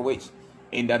come our way.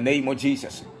 In the name of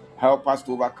Jesus, help us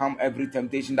to overcome every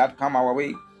temptation that come our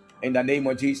way. In the name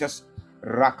of Jesus,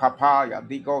 Rakapaya,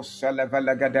 Digo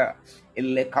Selevelegada,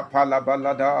 Ilekapala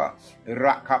Balada,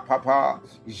 Rakapapa,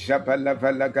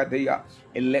 Jabelevelegada,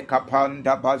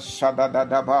 Ilekapanda Basada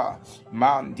Daba,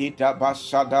 Mandita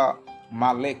Basada,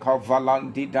 Maleko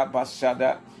Valandida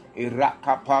Basada,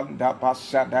 Irakapanda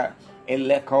Basada.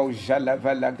 Eleko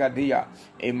Jalevelagadia,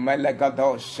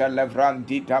 Emelegado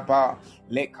Shalevrandi Daba,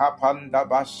 Lekapanda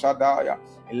Basadaya,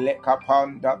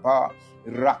 Lekapanda Ba,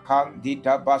 Rakandi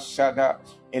Dabasada,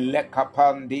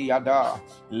 Elekapandi Yada,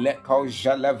 Leko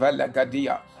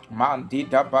Jalevelagadia,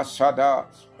 Mandida Basada,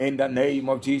 in the name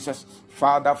of Jesus.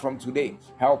 Father, from today,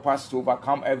 help us to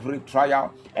overcome every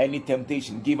trial, any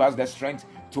temptation. Give us the strength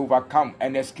to overcome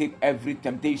and escape every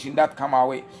temptation that come our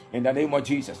way. In the name of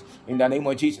Jesus. In the name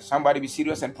of Jesus. Somebody be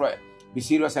serious and pray. Be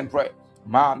serious and pray.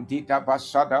 Man dita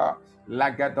basada.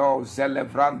 Lagado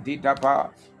zelevran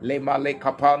didaba lema le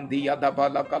kapandi adaba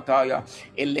lakataya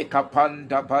ele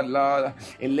kapanda bala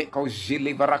ele ko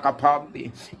jili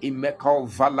varakapandi imeko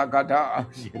valagada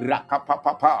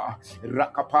rakapapa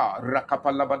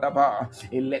rakapalabadaba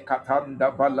ele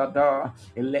katanda balada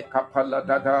ele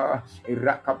kapaladada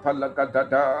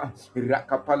rakapalagadada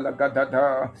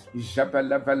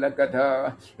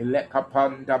jabalavalagada ele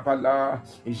kapanda bala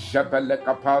jabala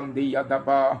kapandi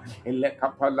adaba ele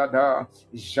kapalada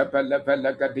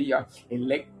Jabalavalagadia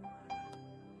elect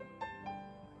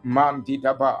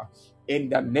Mandidaba. In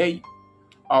the name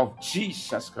of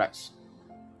Jesus Christ,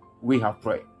 we have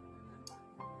prayed.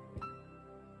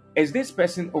 Is this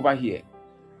person over here?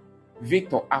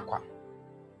 Victor Aqua.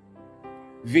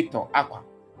 Victor Aqua.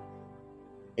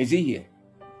 Is he here?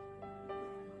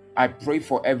 I pray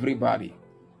for everybody.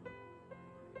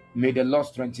 May the Lord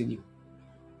strengthen you.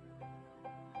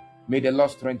 May the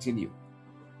Lord strengthen you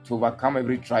to overcome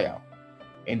every trial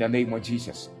in the name of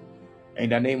Jesus. In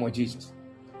the name of Jesus.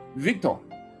 Victor,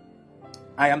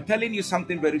 I am telling you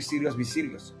something very serious. Be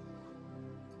serious.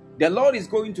 The Lord is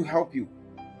going to help you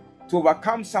to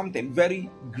overcome something very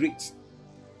great.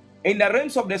 In the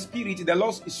realms of the spirit, the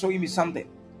Lord is showing me something.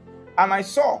 And I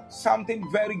saw something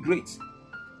very great.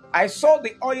 I saw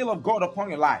the oil of God upon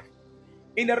your life.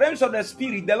 In the realms of the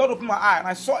spirit, the Lord opened my eye and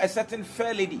I saw a certain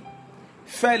fair lady.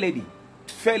 Fair lady.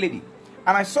 Fair lady.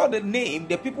 And I saw the name,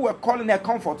 the people were calling her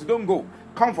Comfort. Don't go.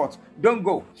 Comfort. Don't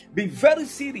go. Be very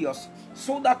serious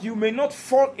so that you may not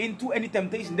fall into any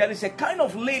temptation. There is a kind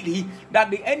of lady that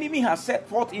the enemy has set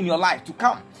forth in your life to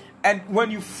come. And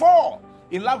when you fall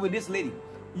in love with this lady,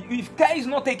 if care is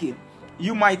not taken,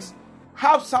 you might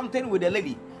have something with the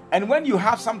lady. And when you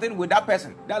have something with that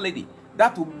person, that lady,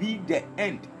 that will be the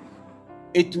end.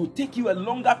 It will take you a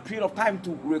longer period of time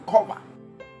to recover.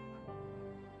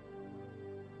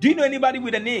 Do you know anybody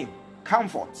with the name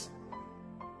Comfort?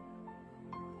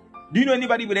 Do you know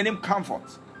anybody with the name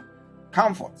Comfort?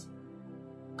 Comfort.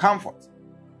 Comfort.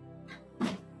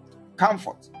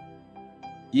 Comfort.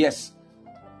 Yes.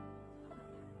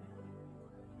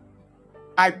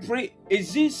 I pray,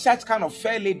 is he such kind of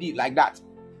fair lady like that?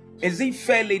 Is he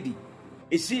fair lady?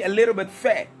 Is she a little bit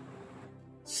fair?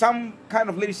 Some kind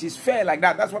of lady, she's fair like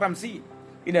that. That's what I'm seeing.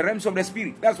 In the realms of the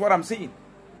spirit. That's what I'm seeing.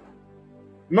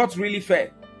 Not really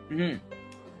fair.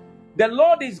 The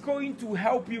Lord is going to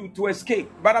help you to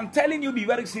escape. But I'm telling you, be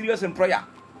very serious in prayer.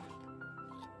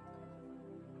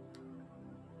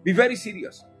 Be very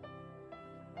serious.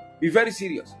 Be very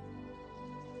serious.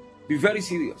 Be very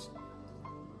serious.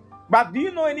 But do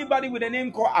you know anybody with a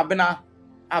name called Abena?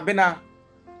 Abena.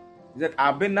 Is that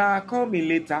Abena? Call me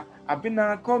later.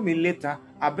 Abena, call me later.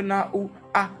 Abena,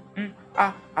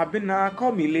 Abena,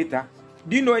 call me later.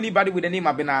 Do you know anybody with the name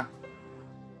Abena?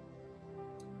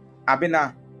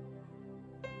 Abena.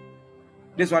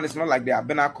 This one is not like the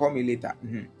Abena, call me later.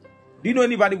 Do you know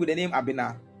anybody with the name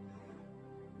Abena?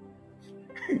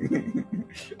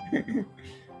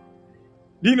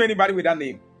 Do you know anybody with that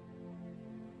name?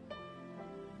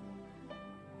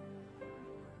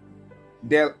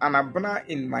 There's an Abena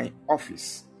in my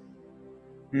office.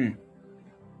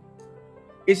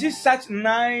 Is she such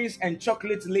nice and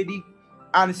chocolate lady?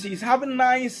 And she's having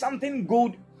nice, something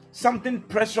good, something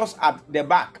precious at the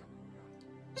back.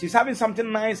 She's having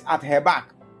something nice at her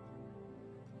back.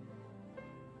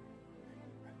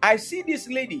 I see this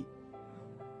lady.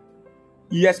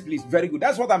 Yes, please. Very good.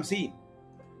 That's what I'm seeing.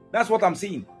 That's what I'm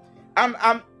seeing.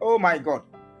 I'm oh my God.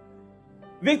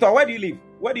 Victor, where do you live?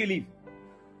 Where do you live?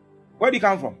 Where do you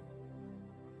come from?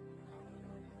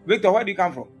 Victor, where do you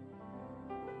come from?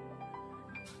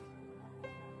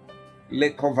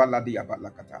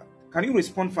 Can you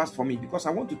respond fast for me? Because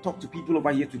I want to talk to people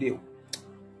over here today.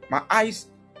 My eyes,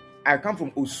 I come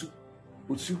from Owusu.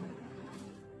 Owusu.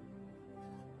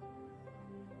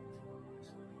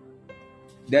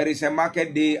 There is a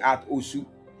market day at Owusu.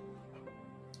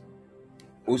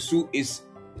 Owusu is,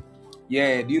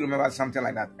 yeah, do you remember something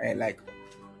like that? Like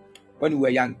when we were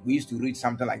young, we used to read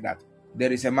something like that.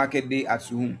 There is a market day at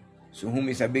Suhum. Suhum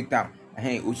is a big town.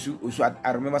 Hey, Owusu,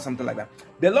 I remember something like that.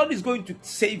 The Lord is going to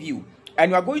save you,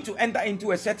 and you are going to enter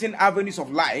into a certain avenues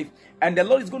of life, and the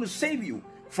Lord is going to save you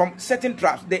from certain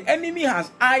traps. The enemy has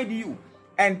eyed you,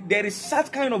 and there is such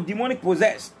kind of demonic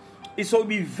possess. So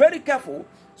be very careful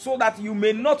so that you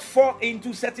may not fall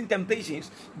into certain temptations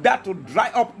that will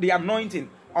dry up the anointing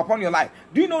upon your life.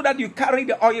 Do you know that you carry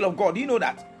the oil of God? Do you know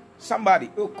that? Somebody,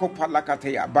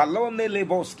 balone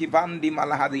leboski vandi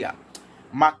malahadia.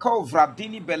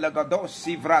 Makovradini belegado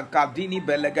sivra gadini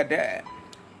belegade.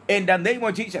 In the name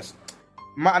of Jesus,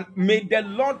 man, may the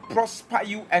Lord prosper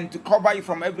you and to cover you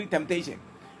from every temptation.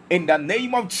 In the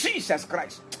name of Jesus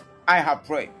Christ, I have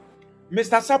prayed.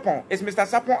 Mr. Sapon, is Mr.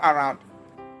 Sapon around?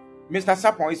 Mr.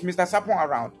 Sapon, is Mr. Sapon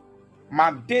around?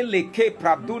 Madele ke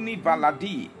praduni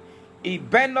valadi.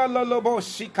 Ibeno lolobo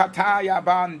shikataya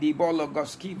bandi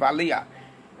bologoski valia.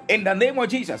 In the name of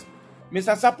Jesus,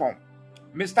 Mr. Sapon,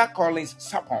 Mr. Collins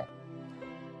Sapon,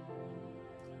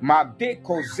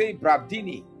 Madeko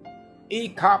Zebradini,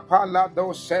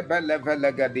 Ikapalado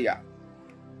Sebelevelegadia.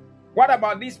 What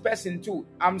about this person too?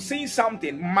 I'm seeing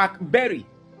something. McBerry.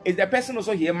 Is the person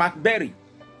also here? McBerry.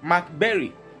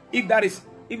 McBerry. If that is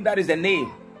the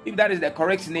name, if that is the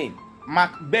correct name,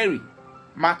 McBerry.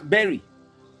 McBerry.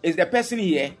 Is the person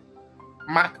here?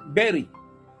 McBerry.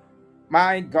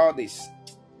 My God,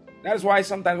 that's why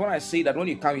sometimes when I say that when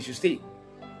you come, you should stay.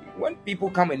 When people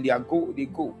come and they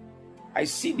go. I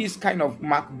see this kind of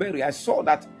McBerry. I saw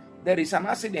that there is an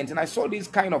accident, and I saw this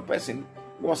kind of person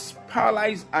was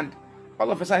paralyzed, and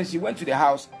all of a sudden she went to the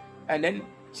house, and then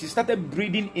she started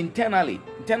breathing internal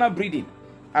breathing,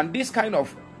 and this kind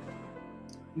of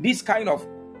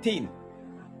thing,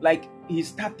 like he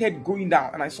started going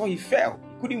down, and I saw he fell.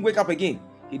 He couldn't wake up again.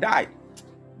 He died.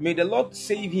 May the Lord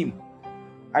save him.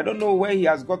 I don't know where he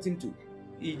has gotten to.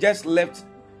 He just left.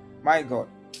 My God.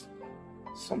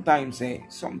 Sometimes, I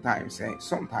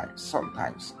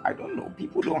don't know.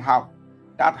 People don't have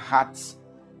that heart.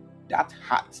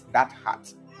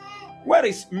 Where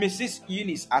is Mrs.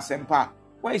 Eunice Asempa?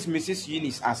 Where is Mrs.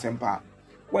 Eunice Asempa?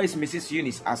 Where is Mrs.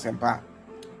 Eunice Asempa?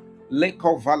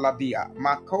 Leko Valadia,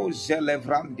 Mako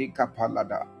Zelevrandi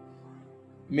Kapalada,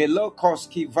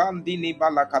 Melokoski Vandini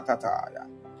Balakatataya,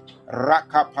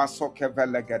 Rakapasoke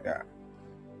Velegada.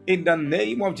 In the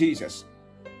name of Jesus.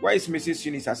 Where is Mrs.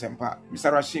 Eunice Asempa?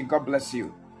 Mr. Rashid, God bless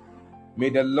you. May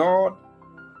the Lord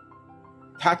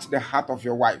touch the heart of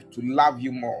your wife to love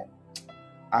you more.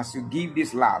 As you give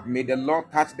this love, may the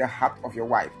Lord touch the heart of your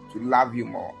wife to love you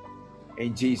more.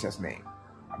 In Jesus' name.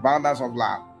 Abundance of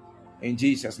love. In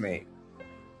Jesus' name.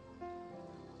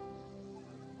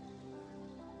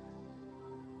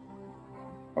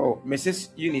 Oh, Mrs.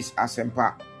 Eunice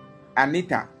Asempa.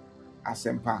 Anita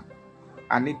Asempa.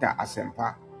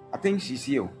 I think she's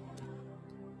here.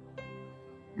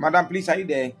 Madam, please, are you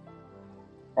there?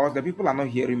 Or the people are not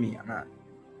hearing me?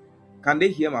 Can they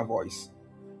hear my voice?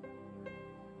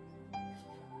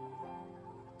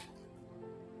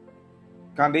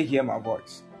 Can they hear my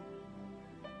voice?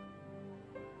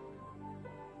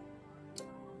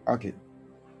 Okay.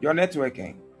 Your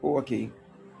networking. Oh, okay.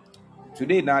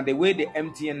 Today now, the way the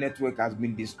MTN network has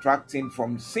been distracting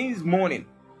from since morning.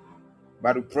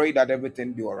 But we pray that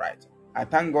everything be all right. I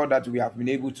thank God that we have been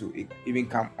able to even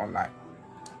come online.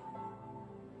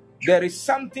 There is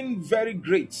something very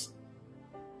great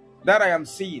that I am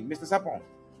seeing, Mr. Sapon.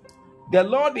 The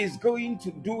Lord is going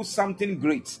to do something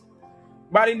great.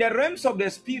 But in the realms of the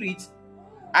spirit,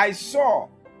 I saw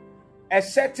a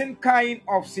certain kind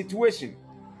of situation.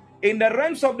 In the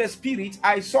realms of the spirit,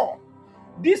 I saw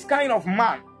this kind of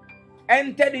man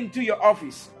entered into your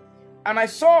office. And I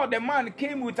saw the man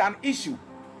came with an issue.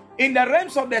 In the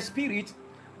realms of the spirit,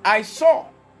 I saw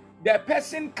the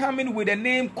person coming with the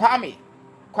name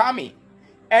Kwame.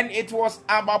 And it was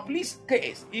about police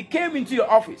case. He came into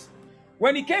your office.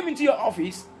 When he came into your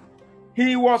office,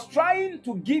 he was trying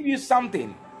to give you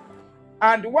something.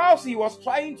 And whilst he was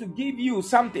trying to give you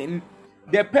something,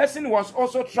 the person was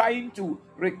also trying to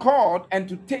record and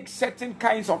to take certain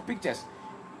kinds of pictures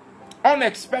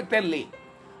unexpectedly.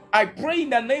 I pray in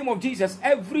the name of Jesus,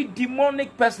 every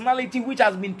demonic personality which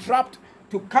has been trapped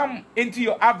to come into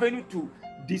your avenue to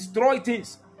destroy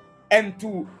things and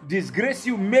to disgrace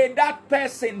you, may that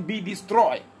person be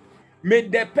destroyed. May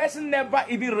the person never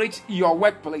even reach your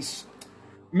workplace.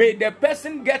 May the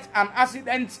person get an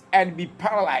accident and be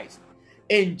paralyzed.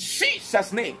 In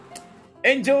Jesus' name,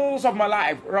 angels of my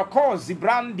life,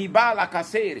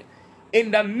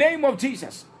 in the name of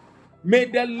Jesus, may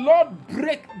the Lord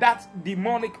break that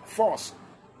demonic force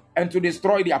and to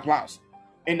destroy their plans.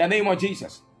 In the name of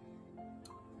Jesus.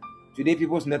 Today,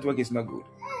 people's network is not good,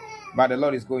 but the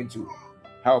Lord is going to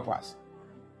help us.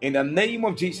 In the name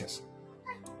of Jesus,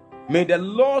 may the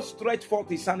Lord stretch forth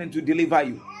his hand and to deliver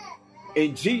you.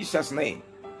 In Jesus' name,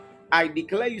 I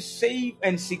declare you safe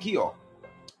and secure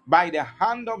by the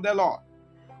hand of the Lord.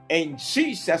 In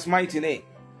Jesus' mighty name.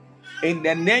 In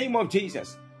the name of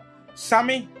Jesus.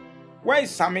 Sammy, where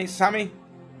is Sammy?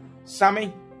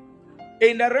 Sammy.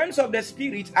 In the realms of the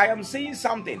spirit, I am seeing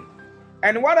something.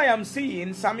 And what I am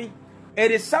seeing, Sammy, it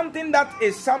is something that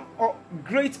is some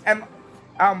great and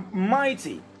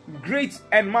mighty. Great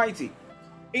and mighty.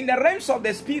 In the realms of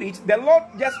the spirit, the Lord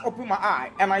just opened my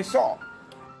eye and I saw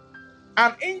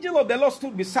an angel of the Lord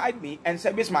stood beside me and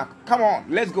said, Bismark, come on,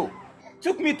 let's go.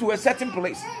 Took me to a certain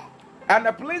place. And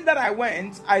the place that I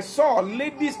went, I saw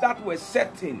ladies that were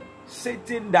sitting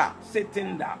down.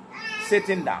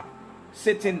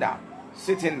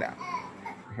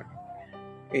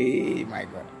 Hey, my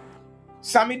God.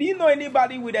 Sammy, do you know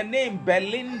anybody with the name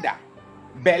Belinda?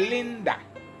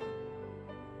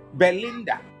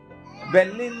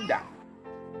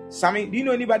 Sammy, do you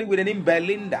know anybody with the name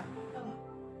Belinda?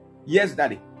 Yes,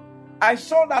 Daddy. I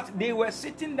saw that they were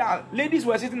sitting down. Ladies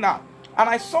were sitting down. And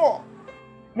I saw,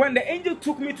 when the angel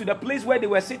took me to the place where they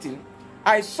were sitting,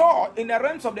 I saw in the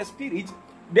realms of the spirit,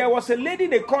 there was a lady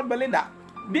they called Belinda.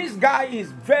 This guy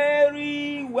is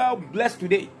very well blessed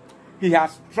today. He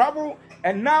has traveled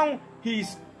and now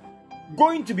he's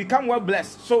going to become well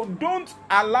blessed. So don't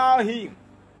allow him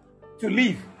to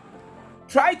leave.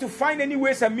 Try to find any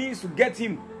ways and means to get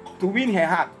him to win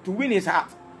his heart.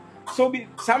 So be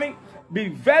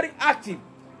very active.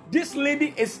 This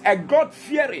lady is a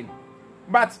God-fearing,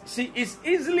 but she is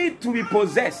easily to be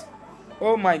possessed.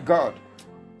 Oh my God.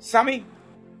 Sammy,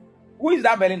 who is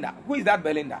that Belinda? Who is that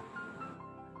Belinda?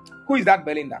 Who is that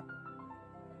Belinda?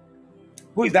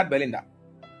 Who is that Belinda?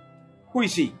 Who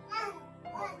is she?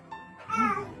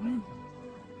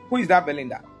 Who is that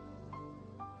Belinda?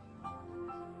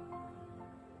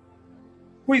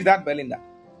 Who is that Belinda?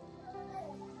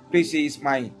 Please, she is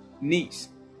my niece.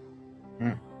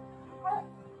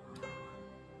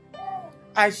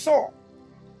 I saw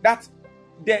that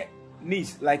the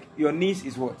niece, like your niece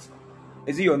is what?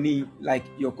 Is it your knee, like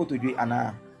your kotodwe,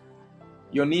 and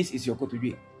your niece is your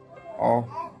kotodwe? Or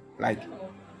like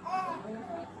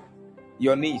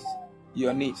your niece,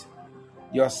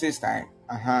 your sister?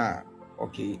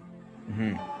 Okay.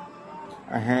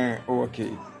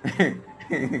 Okay.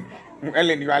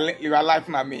 Ellen, you are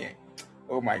laughing at me.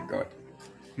 Oh my God.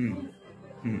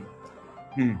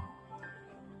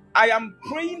 I am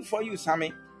praying for you,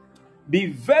 Sammy. Be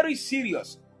very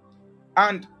serious.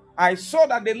 And I saw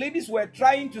that the ladies were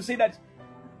trying to say that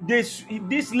this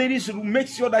lady should make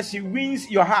sure that she wins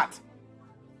your heart.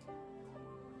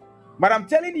 But I'm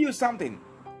telling you something.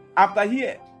 After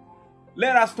here,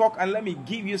 let us talk and let me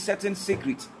give you certain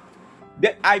secrets.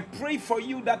 That I pray for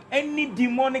you that any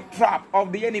demonic trap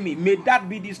of the enemy, may that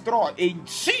be destroyed in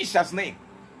Jesus' name.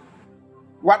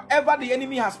 Whatever the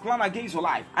enemy has planned against your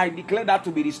life, I declare that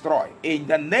to be destroyed in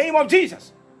the name of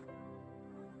Jesus.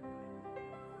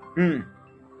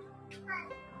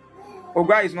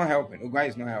 Oga is not helping. Oga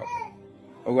is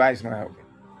not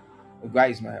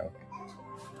helping.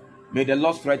 May the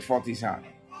Lord stretch forth his hand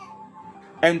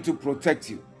and to protect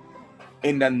you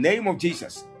in the name of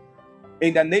Jesus.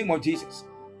 In the name of Jesus.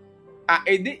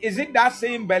 Is it that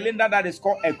same Belinda that is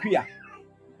called Equia?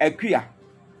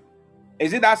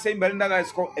 Is it that same Belinda that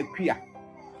is called Equia?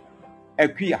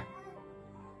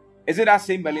 Is it that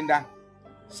same Belinda?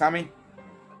 Sammy?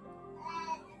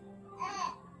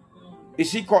 Is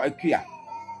she called Equia?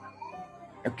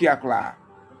 Equia Kla.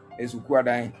 Is Ukua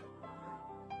dying?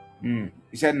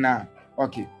 He said, nah.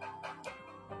 Okay.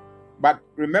 But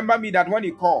remember me that when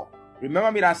you call,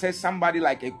 remember me that says somebody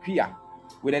like Equia,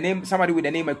 somebody with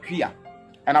the name Equia.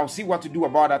 And I'll see what to do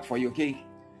about that for you, okay?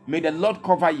 May the Lord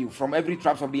cover you from every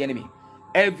traps of the enemy.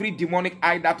 Every demonic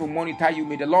eye that will monitor you,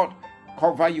 may the Lord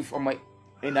cover you from it.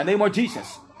 In the name of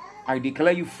Jesus, I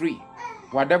declare you free.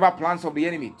 Whatever plans of the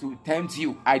enemy to tempt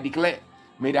you, I declare,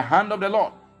 may the hand of the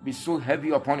Lord be so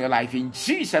heavy upon your life. In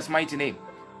Jesus' mighty name,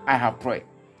 I have prayed.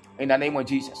 In the name of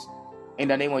Jesus. In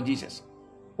the name of Jesus.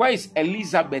 Where is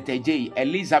Elizabeth J?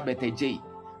 Elizabeth J.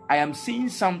 I am seeing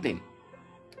something.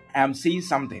 I am seeing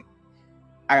something.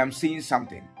 I am seeing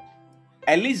something.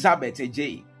 Elizabeth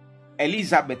J.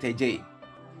 Elizabeth J.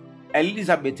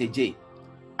 Elizabeth J.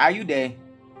 Are you there?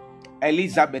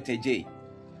 Elizabeth J. You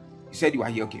said you are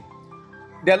here. Okay.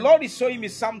 The Lord is showing me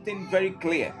something very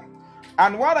clear.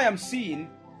 And what I am seeing,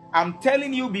 I'm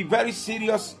telling you, be very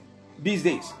serious these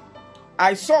days.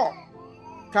 I saw,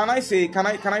 can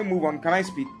I move on? Can I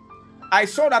speak? I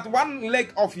saw that one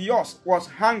leg of yours was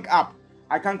hung up.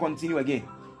 I can't continue again.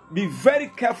 Be very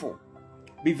careful.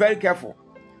 Be very careful.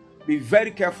 Be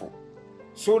very careful.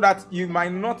 So that you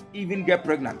might not even get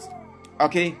pregnant.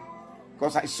 Okay?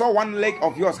 Because I saw one leg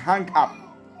of yours hung up.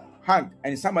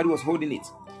 And somebody was holding it.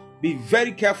 Be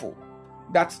very careful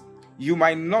that you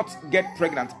might not get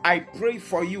pregnant. I pray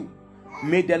for you.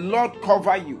 May the Lord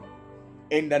cover you.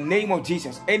 In the name of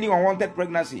Jesus. Anyone wanted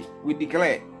pregnancy, we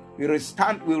declare, we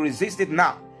resist it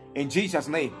now. In Jesus'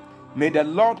 name. May the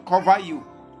Lord cover you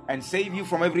and save you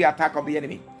from every attack of the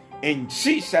enemy. In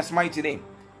Jesus' mighty name,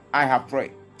 I have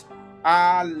prayed.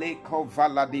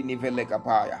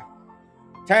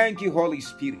 Thank you, Holy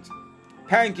Spirit.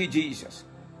 Thank you, Jesus.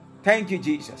 Thank you,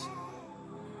 Jesus.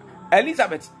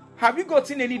 Elizabeth, have you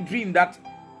gotten any dream that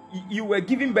you were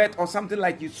giving birth or something,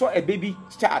 like you saw a baby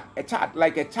child,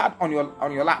 like a child on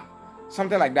your lap,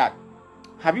 something like that?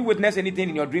 Have you witnessed anything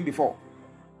in your dream before?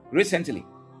 Recently?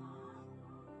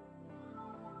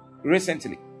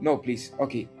 No, please.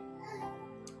 Okay.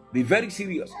 Be very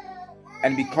serious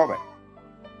and be covered.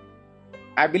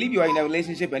 I believe you are in a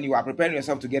relationship and you are preparing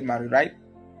yourself to get married, right?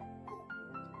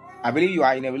 I believe you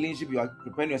are in a relationship, you are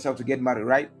preparing yourself to get married,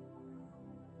 right?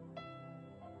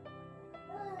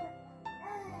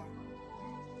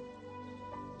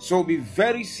 So be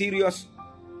very serious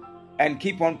and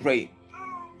keep on praying.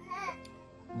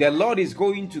 The Lord is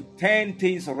going to turn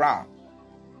things around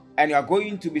and you are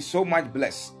going to be so much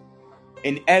blessed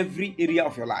in every area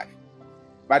of your life.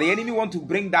 But the enemy want to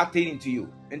bring that thing into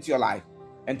your life,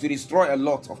 and to destroy a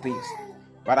lot of things.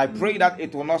 But I pray that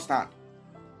it will not stand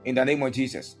in the name of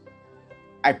Jesus.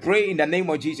 I pray in the name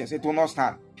of Jesus, it will not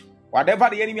stand. Whatever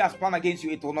the enemy has planned against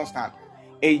you, it will not stand.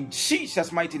 In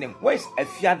Jesus' mighty name. Where is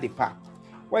Efia Depa?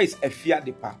 Where is Efia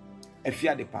Depa?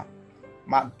 Efia Depa.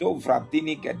 Madovra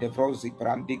dinika devrozi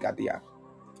brandigadia.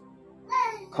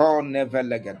 Call never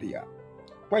legadia.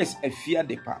 Where is Efia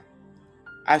Depa?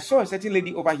 I saw a certain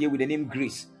lady over here with the name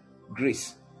Grace.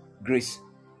 Grace.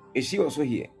 Is she also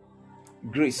here?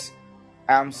 Grace.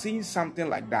 I'm seeing something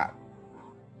like that.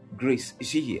 Grace. Is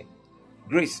she here?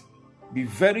 Grace. Be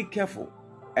very careful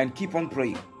and keep on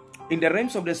praying. In the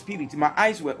realms of the spirit, my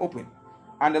eyes were open.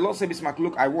 And the Lord said, Bismark,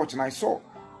 look, I watched and I saw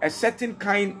a certain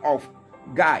kind of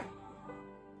guy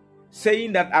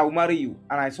saying that I will marry you.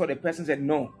 And I saw the person said,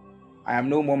 no, I am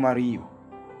no more marrying you.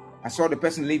 I saw the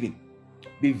person leaving.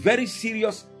 Be very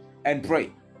serious and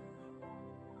pray.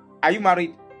 Are you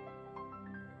married?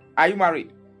 Are you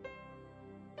married?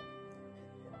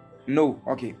 No.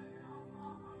 Okay.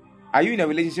 Are you in a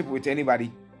relationship with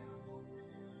anybody?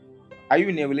 Are you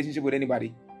in a relationship with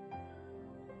anybody?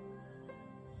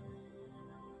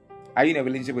 Are you in a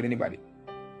relationship with anybody?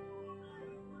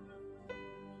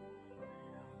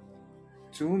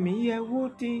 To me, a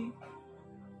woody.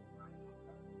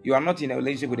 You are not in a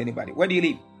relationship with anybody. Where do you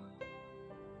live?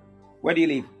 Where do you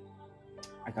live?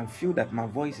 I can feel that my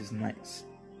voice is nice.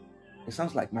 It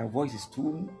sounds like my voice is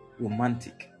too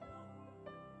romantic.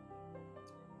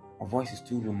 My voice is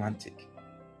too romantic.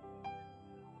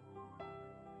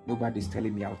 Nobody's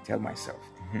telling me, I'll tell myself.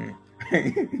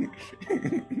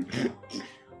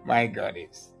 My God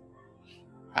is.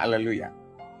 Hallelujah.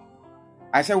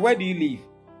 I said, where do you live?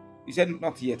 You said,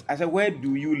 not yet. I said, where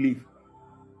do you live?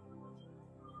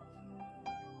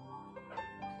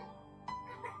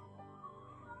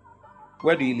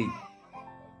 Where do you live?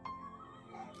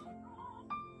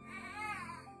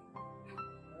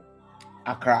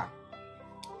 Accra.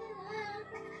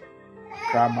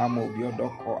 Accra, Mamo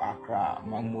Biodoko, Accra,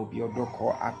 Mamo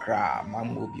Biodoko, Accra,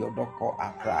 Mamo Biodoko,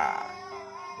 Accra,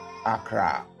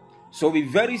 Accra. So be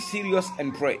very serious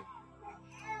and pray.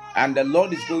 And the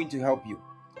Lord is going to help you.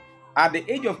 At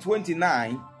the age of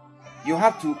 29, you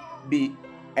have to be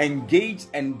engaged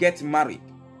and get married.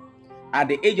 At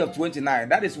the age of 29,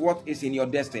 that is what is in your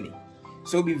destiny.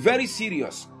 So be very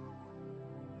serious.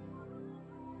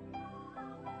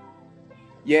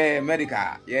 Yeah, medical.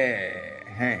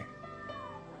 Yeah.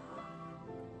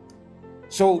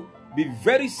 So Be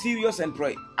very serious and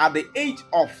pray. At the age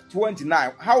of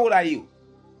 29, how old are you?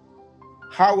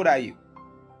 How old are you?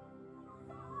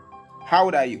 How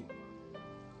old are you?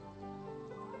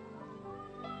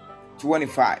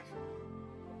 25.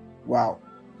 Wow.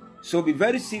 So be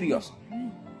very serious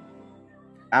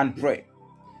and pray.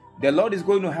 The Lord is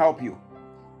going to help you,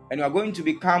 and you are going to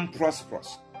become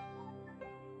prosperous.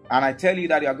 And I tell you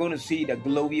that you are going to see the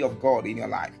glory of God in your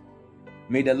life.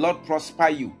 May the Lord prosper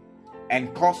you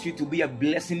and cause you to be a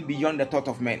blessing beyond the thought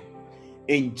of men.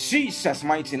 In Jesus'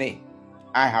 mighty name,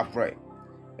 I have prayed.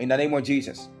 In the name of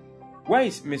Jesus. Where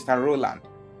is Mr. Roland?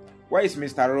 Where is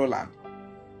Mr. Roland?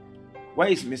 Where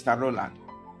is Mr. Roland?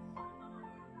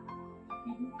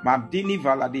 Mabdini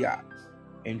Valadia.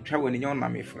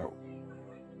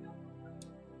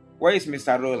 Where is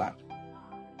Mr. Roland?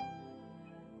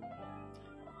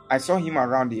 I saw him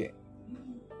around here.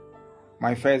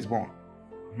 My firstborn.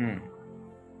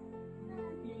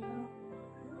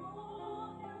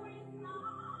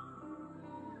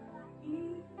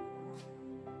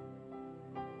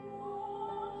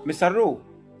 Mr. Ro,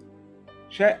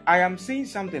 I am seeing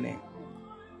something.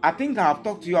 I think I have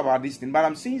talked to you about this thing, but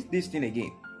I'm seeing this thing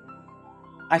again.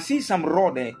 I see some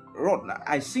rod.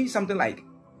 I see something like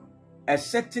a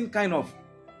certain kind of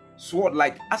sword,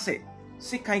 like I say,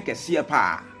 and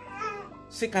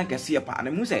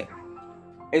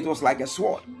it was like a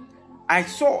sword. I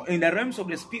saw in the realms of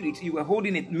the spirit you were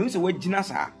holding it. And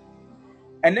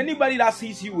anybody that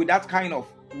sees you with that kind of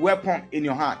weapon in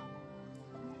your hand,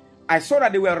 I saw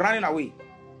that they were running away.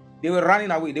 They were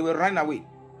running away. They were running away.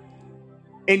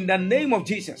 In the name of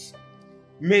Jesus,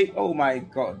 may, oh my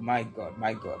God, my God,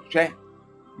 my God.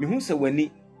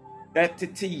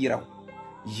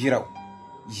 Zero.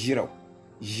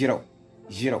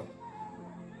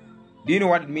 Do you know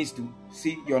what it means to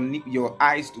see your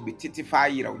eyes to be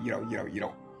titified?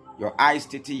 Your eyes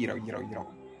titi,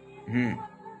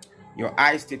 Your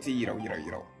eyes titi,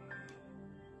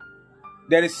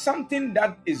 There is something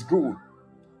that is good.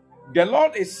 The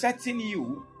Lord is setting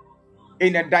you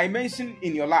in a dimension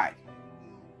in your life.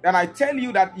 And I tell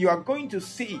you that you are going to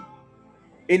see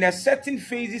in a certain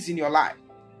phases in your life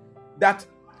that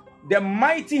the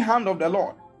mighty hand of the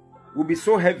Lord will be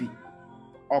so heavy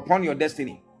upon your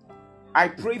destiny. I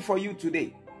pray for you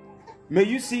today. May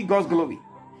you see God's glory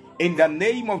in the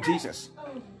name of Jesus.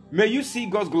 May you see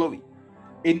God's glory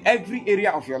in every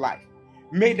area of your life.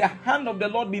 May the hand of the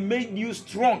Lord be made you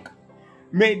strong.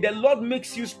 May the Lord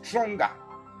make you stronger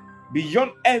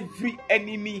beyond every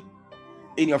enemy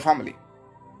in your family.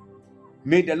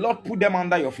 May the Lord put them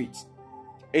under your feet.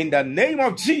 In the name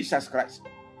of Jesus Christ,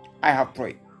 I have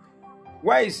prayed.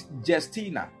 Where is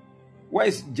Justina? Where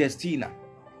is Justina?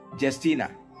 Justina.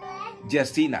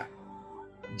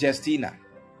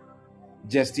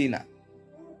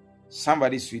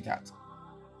 Somebody's sweetheart.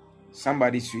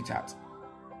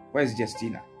 Where is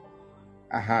Justina?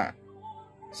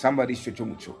 Somebody's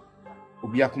chochomucho.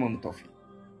 Obiakuma mutofi.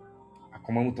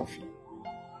 Akuma mutofi.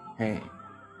 Hey.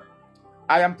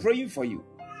 I am praying for you.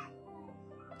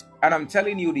 And I'm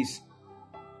telling you this.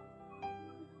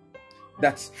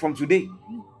 That from today,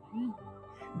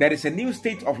 there is a new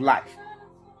state of life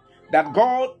that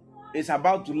God is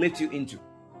about to let you into.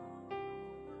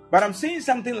 But I'm saying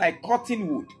something like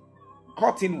cottonwood.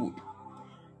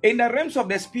 In the realms of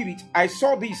the spirit, I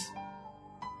saw this.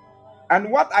 And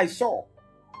what I saw,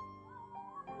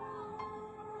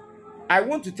 I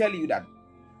want to tell you that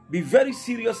be very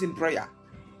serious in prayer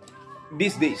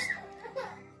these days.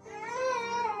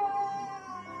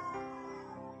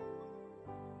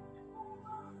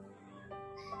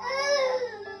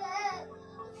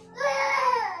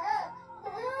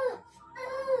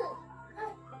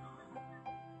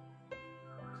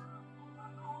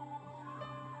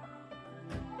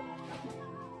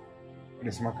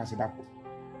 Bismark Asidako.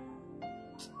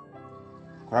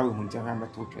 Krawi hunjanga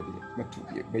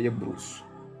metubie beye Bruce.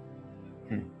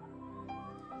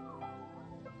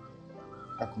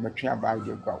 Akumetria ba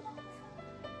ide gwa.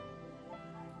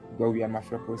 Gwa wi am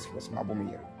afrepos for smabom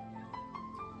yere.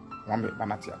 Wambe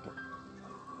banati ato.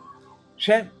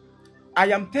 She,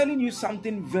 I am telling you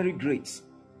something very great.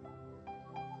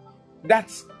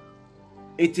 That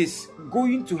it is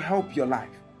going to help your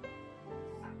life.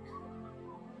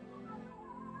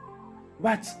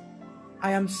 But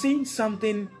I am seeing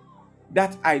something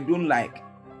that I don't like.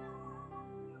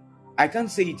 I can't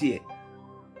say it here.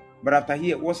 But after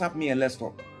here, WhatsApp me and let's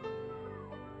talk.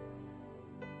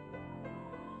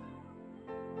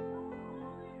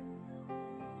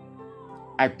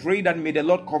 I pray that may the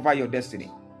Lord cover your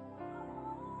destiny.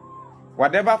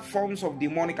 Whatever forms of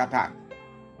demonic attack,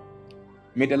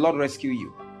 may the Lord rescue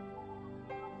you.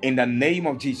 In the name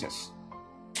of Jesus.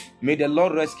 May the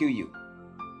Lord rescue you.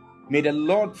 May the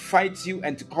Lord fight you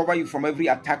and to cover you from every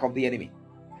attack of the enemy.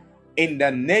 In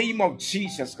the name of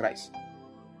Jesus Christ.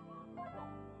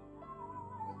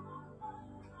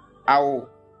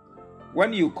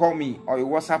 When you call me or you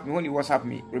WhatsApp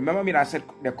me, remember me that I said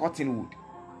the cotton wood,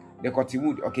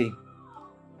 okay?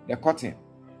 The cotton.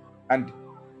 And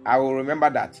I will remember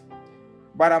that.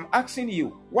 But I'm asking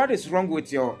you, what is wrong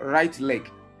with your right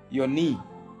leg, your knee?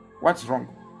 What's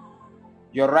wrong?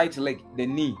 Your right leg, the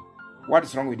knee. What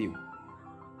is wrong with you?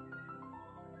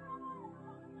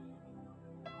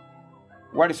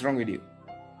 What is wrong with you?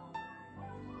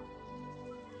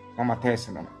 Mama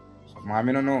Tessa, no.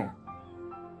 Mama, no.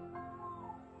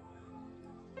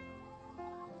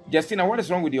 Justina, what is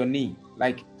wrong with your knee?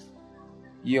 Like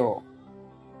your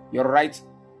right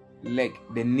leg,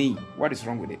 the knee. What is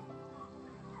wrong with it?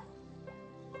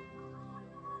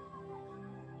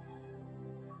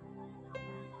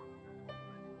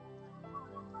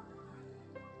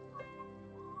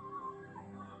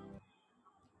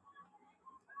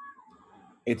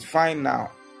 It's fine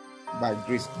now by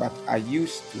grace, but I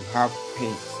used to have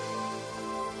pains.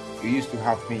 You used to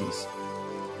have pains.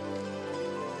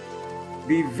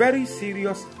 Be very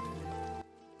serious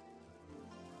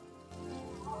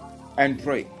and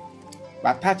pray.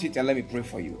 But touch it and let me pray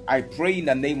for you. I pray in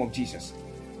the name of Jesus.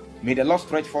 May the Lord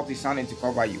stretch forth his hand and to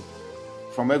cover you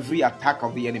from every attack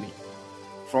of the enemy.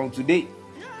 From today,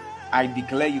 I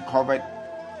declare you covered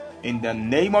in the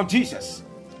name of Jesus.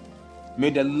 May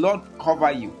the Lord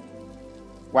cover you.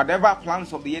 Whatever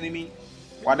plans of the enemy,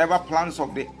 whatever plans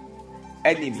of the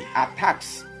enemy,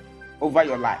 attacks over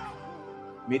your life,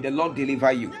 may the Lord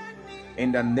deliver you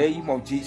in the name of Jesus.